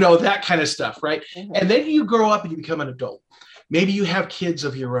 that kind of stuff, right? Mm-hmm. And then you grow up and you become an adult. Maybe you have kids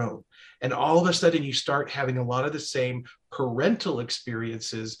of your own. And all of a sudden you start having a lot of the same parental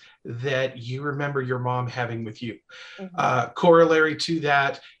experiences that you remember your mom having with you. Mm-hmm. Corollary to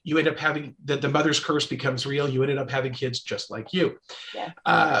that, you end up having the mother's curse becomes real. You ended up having kids just like you. Yeah.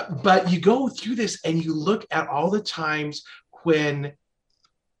 But you go through this and you look at all the times when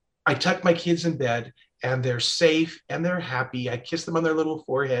I tuck my kids in bed and they're safe and they're happy. I kiss them on their little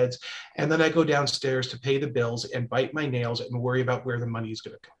foreheads. And then I go downstairs to pay the bills and bite my nails and worry about where the money is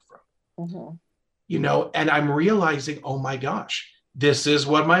going to come from. Mm-hmm. And I'm realizing, oh my gosh, this is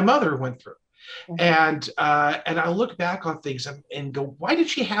what my mother went through. Mm-hmm. And I look back on things and go, why did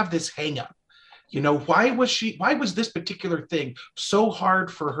she have this hang up? Why was this particular thing so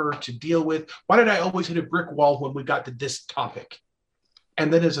hard for her to deal with? Why did I always hit a brick wall when we got to this topic?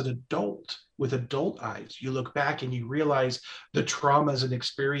 And then as an adult, with adult eyes, you look back and you realize the traumas and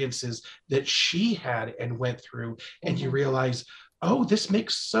experiences that she had and went through, and you realize, oh, this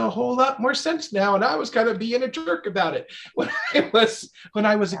makes a whole lot more sense now. And I was kind of being a jerk about it when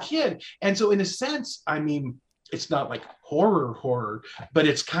I was a kid. And so in a sense, I mean, it's not like horror, but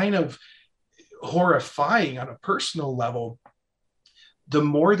it's kind of horrifying on a personal level. The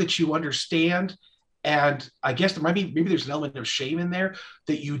more that you understand, and I guess maybe there's an element of shame in there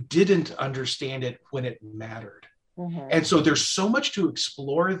that you didn't understand it when it mattered. Mm-hmm. And so there's so much to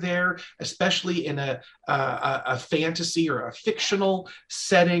explore there, especially in a fantasy or a fictional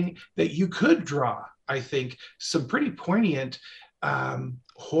setting, that you could draw, I think, some pretty poignant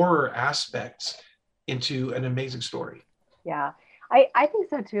horror aspects into an amazing story. Yeah, I think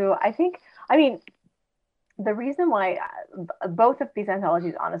so too. I mean, the reason why both of these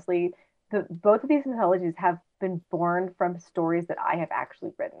anthologies, honestly, both of these anthologies have been born from stories that I have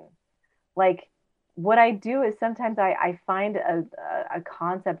actually written. Like, what I do is sometimes I find a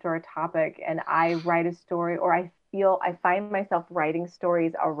concept or a topic and I write a story, or I find myself writing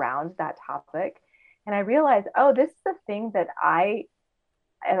stories around that topic. And I realize, oh, this is the thing that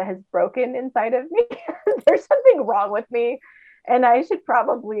has broken inside of me. There's something wrong with me and I should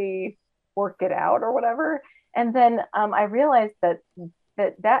probably work it out or whatever. And then I realized that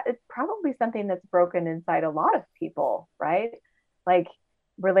is probably something that's broken inside a lot of people, right? Like,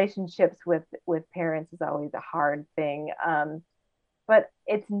 relationships with parents is always a hard thing, but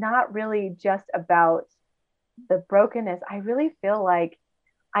it's not really just about the brokenness. I really feel like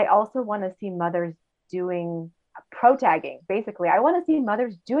I also want to see mothers doing pro tagging. Basically, I want to see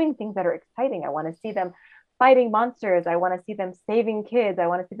mothers doing things that are exciting. I want to see them fighting monsters. I want to see them saving kids. I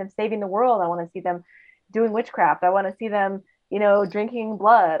want to see them saving the world. I want to see them doing witchcraft. I want to see them, drinking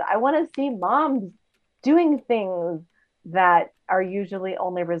blood. I want to see moms doing things that are usually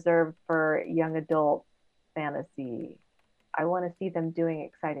only reserved for young adult fantasy. I want to see them doing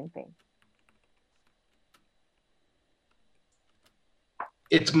exciting things.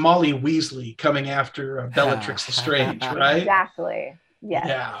 It's Molly Weasley coming after Bellatrix Lestrange, right? Exactly. Yes.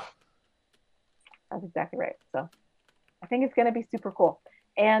 Yeah. That's exactly right. So I think it's going to be super cool.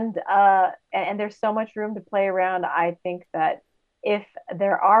 And there's so much room to play around. I think that if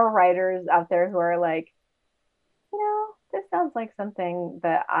there are writers out there who are like, this sounds like something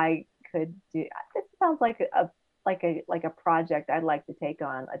that I could do. This sounds like a project I'd like to take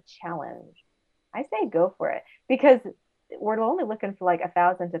on, a challenge. I say go for it, because we're only looking for like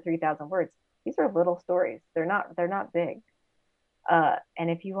 1,000 to 3,000 words. These are little stories. They're not big. And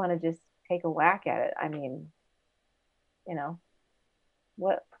if you want to just take a whack at it, I mean,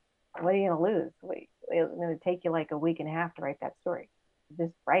 what are you gonna lose? It's gonna take you like a week and a half to write that story.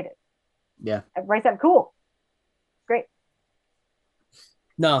 Just write it. Yeah. Write something cool. Great.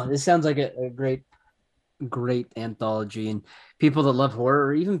 No, this sounds like a great anthology, and people that love horror,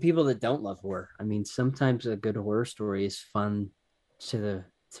 or even people that don't love horror. I mean, sometimes a good horror story is fun to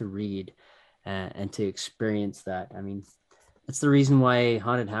read and to experience that. I mean, that's the reason why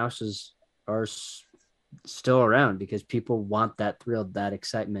haunted houses are still around, because people want that thrill, that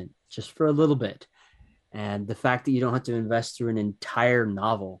excitement, just for a little bit. And the fact that you don't have to invest through an entire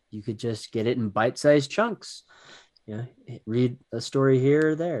novel, you could just get it in bite-sized chunks. Read a story here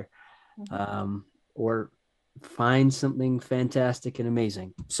or there, or find something fantastic and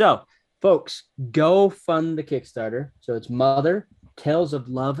amazing. So, folks, go fund the Kickstarter. So it's Mother, Tales of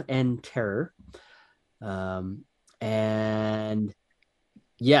Love and Terror. And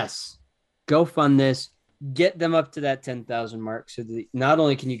yes, go fund this. Get them up to that 10,000 mark, so that not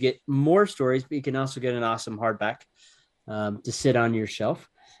only can you get more stories, but you can also get an awesome hardback to sit on your shelf.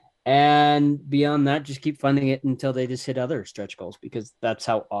 And beyond that, just keep funding it until they just hit other stretch goals, because that's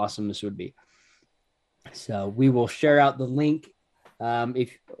how awesome this would be. So we will share out the link when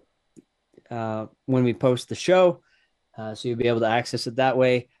we post the show, so you'll be able to access it that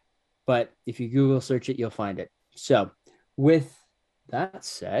way. But if you Google search it, you'll find it. So with that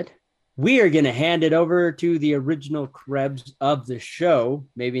said, we are going to hand it over to the original Krebs of the show,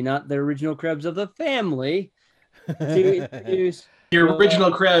 maybe not the original Krebs of the family, to introduce Your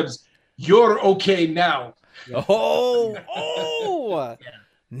original Krebs. You're okay now. Oh, yeah.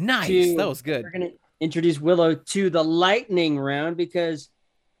 Nice. That was good. We're going to introduce Willow to the lightning round, because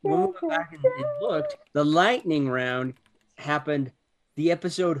when we went back and looked, the lightning round happened the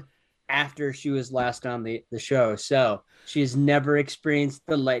episode after she was last on the show. So she has never experienced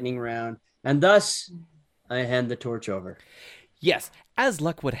the lightning round, and thus I hand the torch over. Yes, as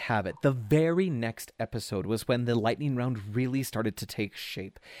luck would have it, the very next episode was when the lightning round really started to take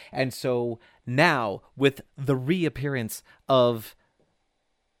shape. And so now, with the reappearance of...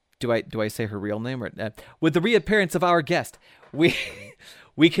 Do I say her real name? Or with the reappearance of our guest, we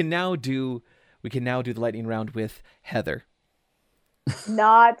can now do the lightning round with Heather.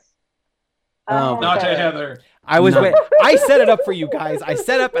 Not Not to Heather. I set it up for you guys. I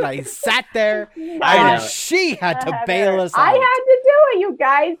set up and I sat there, and she had to bail us out. I had to do it, you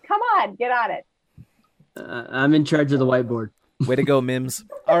guys. Come on, get on it. I'm in charge of the whiteboard. Way to go, Mims.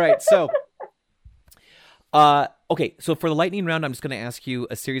 All right, so okay, so for the lightning round, I'm just going to ask you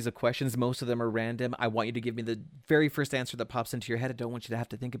a series of questions. Most of them are random. I want you to give me the very first answer that pops into your head. I don't want you to have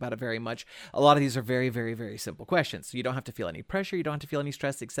to think about it very much. A lot of these are very, very, very simple questions, so you don't have to feel any pressure. You don't have to feel any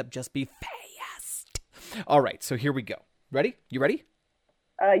stress, except just be fast. All right, so here we go. Ready? You ready?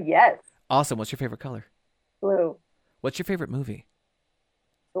 Yes. Awesome. What's your favorite color? Blue. What's your favorite movie?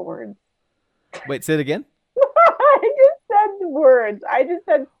 Swords. Wait, say it again? I just said words. I just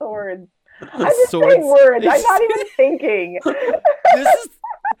said swords. I'm just Swords. saying words. I'm not even thinking.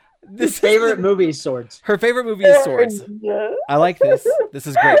 This favorite movie is Swords. Her favorite movie is Swords. I like this. This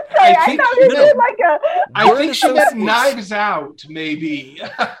is great. Sorry, I thought you did like a... I think she meant Knives Out, maybe.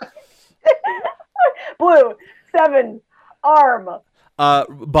 Blue. 7. Arm.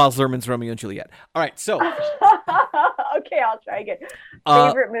 Baz Luhrmann's Romeo and Juliet. All right, so... Okay, I'll try again.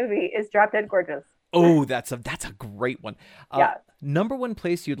 Favorite movie is Drop Dead Gorgeous. Oh, that's a great one. Yeah. Number one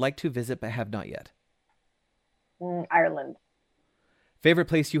place you'd like to visit but have not yet? Ireland. Favorite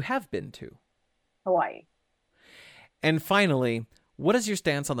place you have been to? Hawaii. And finally, what is your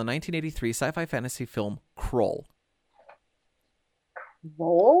stance on the 1983 sci-fi fantasy film Krull?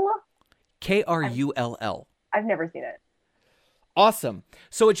 Krull? Krull. I've never seen it. Awesome.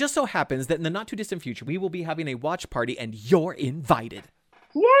 So it just so happens that in the not too distant future, we will be having a watch party and you're invited.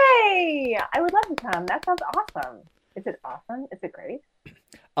 Yay! I would love to come. That sounds awesome. Is it awesome? Is it great?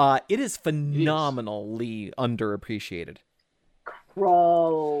 It is phenomenally underappreciated.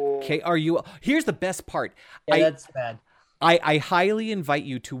 Bro. Okay, here's the best part. Yeah, that's bad. I highly invite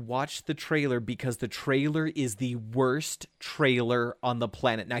you to watch the trailer because the trailer is the worst trailer on the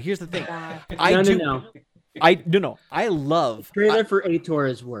planet. Now, here's the thing. No. I love... The trailer for Ator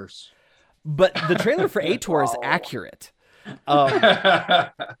is worse. But the trailer for Ator is accurate.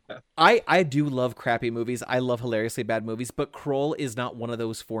 I do love crappy movies. I love hilariously bad movies, but Kroll is not one of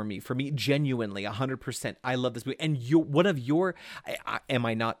those for me. For me, genuinely, 100%, I love this movie. And am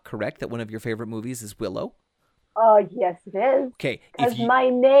I not correct that one of your favorite movies is Willow? Oh, yes, it is. Okay. Because my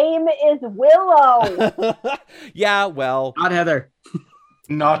name is Willow. Yeah, well. Not Heather.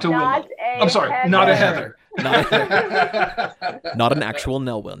 Not a Willow. I'm sorry, Heather. not a Heather. Not an actual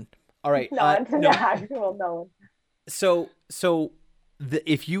Nelwyn. All right. Not an actual Nelwyn. So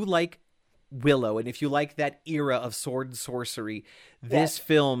if you like Willow and if you like that era of sword and sorcery, this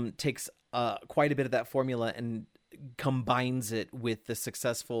film takes quite a bit of that formula and combines it with the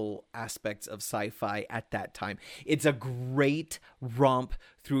successful aspects of sci-fi at that time. It's a great romp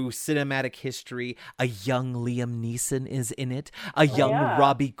through cinematic history. A young Liam Neeson is in it. A young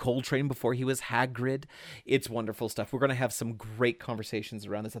Robbie Coltrane before he was Hagrid. It's wonderful stuff. We're going to have some great conversations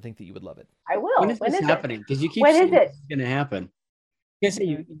around this. I think that you would love it. I will. When is this happening? Because you keep when saying is it? it's going to happen. Yes,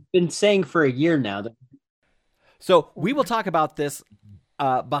 you've been saying for a year now that. So we will talk about this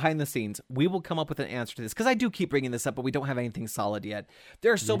behind the scenes. We will come up with an answer to this because I do keep bringing this up, but we don't have anything solid yet.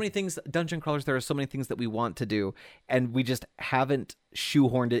 There are so many things, Dungeon Crawlers, there are so many things that we want to do, and we just haven't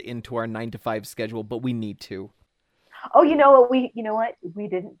shoehorned it into our 9-to-5 schedule, but we need to. Oh, you know what we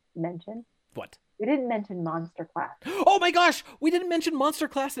didn't mention? What? We didn't mention Monster Class. Oh my gosh, we didn't mention Monster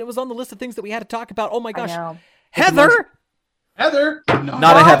Class, and it was on the list of things that we had to talk about. Oh my gosh. Heather! Heather!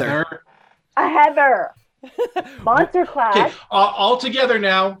 Not a Heather. A Heather! Monster Class. Okay, all together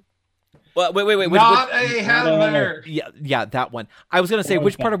now. Well, wait. Not a Heather. Yeah, that one. I was going to say,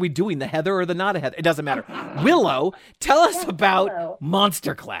 which part are we doing? The Heather or the not a Heather? It doesn't matter. Willow, tell us about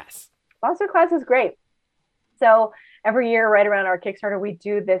Monster Class. Monster Class is great. So every year, right around our Kickstarter, we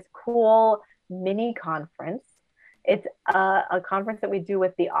do this cool mini conference. It's a conference that we do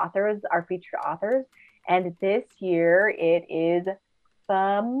with the authors, our featured authors. And this year, it is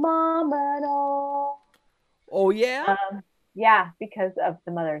phenomenal. Oh, yeah? Yeah, because of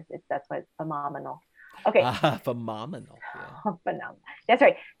the mothers. That's why it's phenomenal. Okay. Phenomenal. Yeah. Phenomenal. That's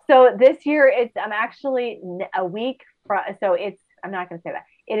right. So this year, I'm actually a week from, so I'm not going to say that.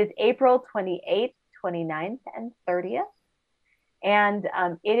 It is April 28th, 29th, and 30th. And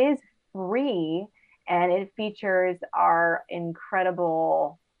it is free, and it features our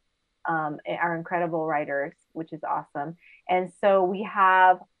incredible writers, which is awesome. And so we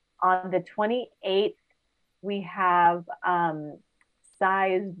have on the 28th, we have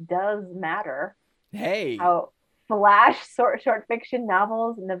Size Does Matter. Hey. How flash short fiction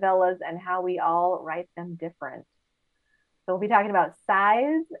novels, novellas, and how we all write them different. So we'll be talking about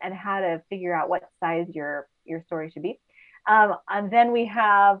size and how to figure out what size your story should be. And then we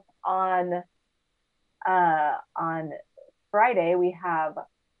have on Friday, we have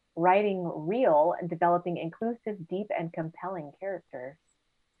Writing Real and Developing Inclusive, Deep, and Compelling Characters.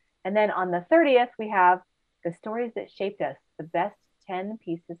 And then on the 30th, we have The Stories That Shaped Us, the best 10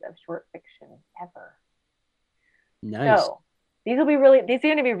 pieces of short fiction ever. Nice. So these are going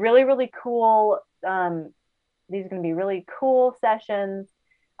to be really, really cool. These are going to be really cool sessions.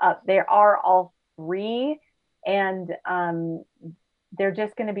 They are all free, and they're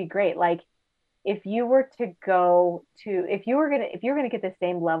just going to be great. Like if you were going to get the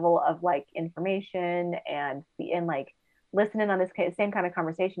same level of like information and like listening on this same kind of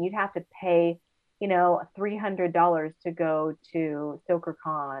conversation, you'd have to pay, $300 to go to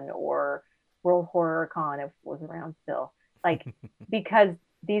StokerCon or World Horror Con if it was around still. Like, because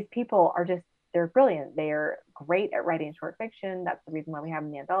these people they're brilliant. They are great at writing short fiction. That's the reason why we have them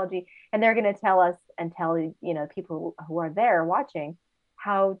in the anthology. And they're going to tell us and tell, people who are there watching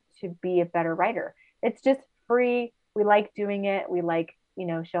how to be a better writer. It's just free. We like doing it. We like,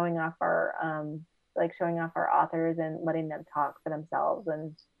 showing off our authors and letting them talk for themselves.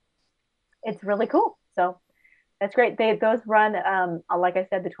 And it's really cool. So that's great. Those run, like I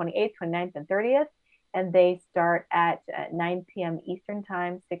said, the 28th, 29th, and 30th, and they start at 9 p.m. Eastern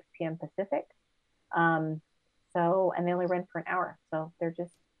time, 6 p.m. Pacific. And they only run for an hour. So they're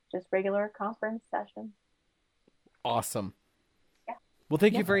just regular conference sessions. Awesome. Yeah. Well,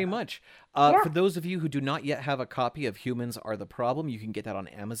 thank you very much. Yeah. For those of you who do not yet have a copy of Humans Are the Problem, you can get that on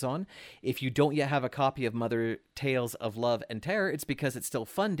Amazon. If you don't yet have a copy of Mother Tales of Love and Terror, it's because it's still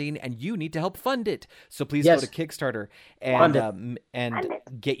funding and you need to help fund it. So please go to Kickstarter and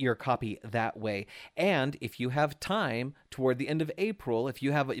get your copy that way. And if you have time toward the end of April, if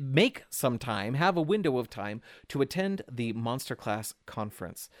you make some time, have a window of time to attend the Monster Class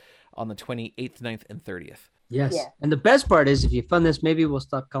Conference on the 28th, 9th, and 30th. Yes. And the best part is if you fund this, maybe we'll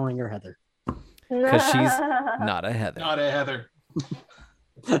stop calling her Heather. Because she's not a Heather. Not a Heather.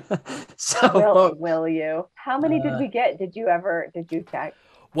 So will you? How many did we get? Did you check?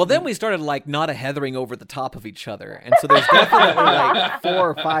 Well, then we started like not a Heathering over the top of each other. And so there's definitely like 4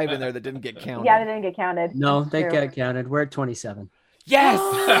 or 5 in there that didn't get counted. Yeah, they didn't get counted. No, they got counted. We're at 27. Yes!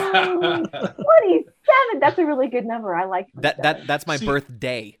 27! That's a really good number. I like that. That's my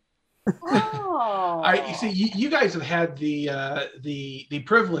birthday. Oh. You see, you guys have had the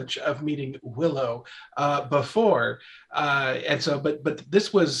privilege of meeting Willow before, and so, but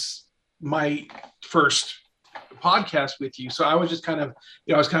this was my first podcast with you, so I was just kind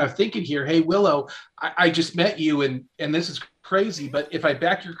of thinking here, hey Willow, I just met you, and this is crazy, but if I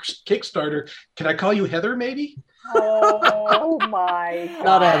back your Kickstarter, can I call you Heather maybe? Oh my God.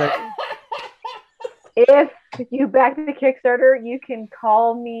 Not Heather. If you back the Kickstarter, you can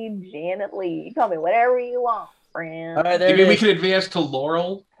call me Janet Lee. You call me whatever you want, friend. All right, Maybe we could advance to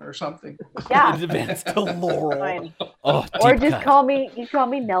Laurel or something. Yeah. Advance to Laurel. Fine. Oh, or just call me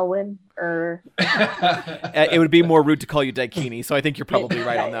Nelwyn or it would be more rude to call you Daikini, so I think you're probably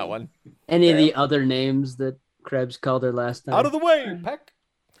right on that one. Any of the other names that Krebs called her last time? Out of the way, Peck.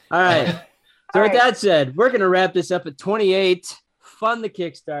 All right. So with that said, we're going to wrap this up at 28. Fund the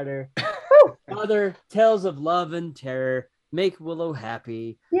Kickstarter. Mother Tales of Love and Terror. Make Willow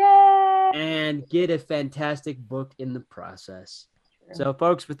happy. Yay! And get a fantastic book in the process. So,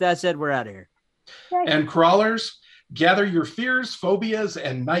 folks, with that said, we're out of here. And crawlers, gather your fears, phobias,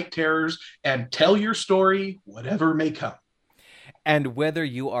 and night terrors and tell your story, whatever may come. And whether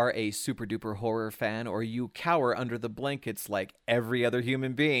you are a super duper horror fan or you cower under the blankets like every other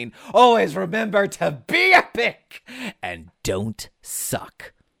human being, always remember to be epic and don't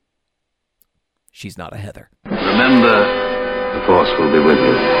suck. She's not a Heather. Remember, the Force will be with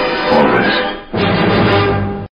you, always.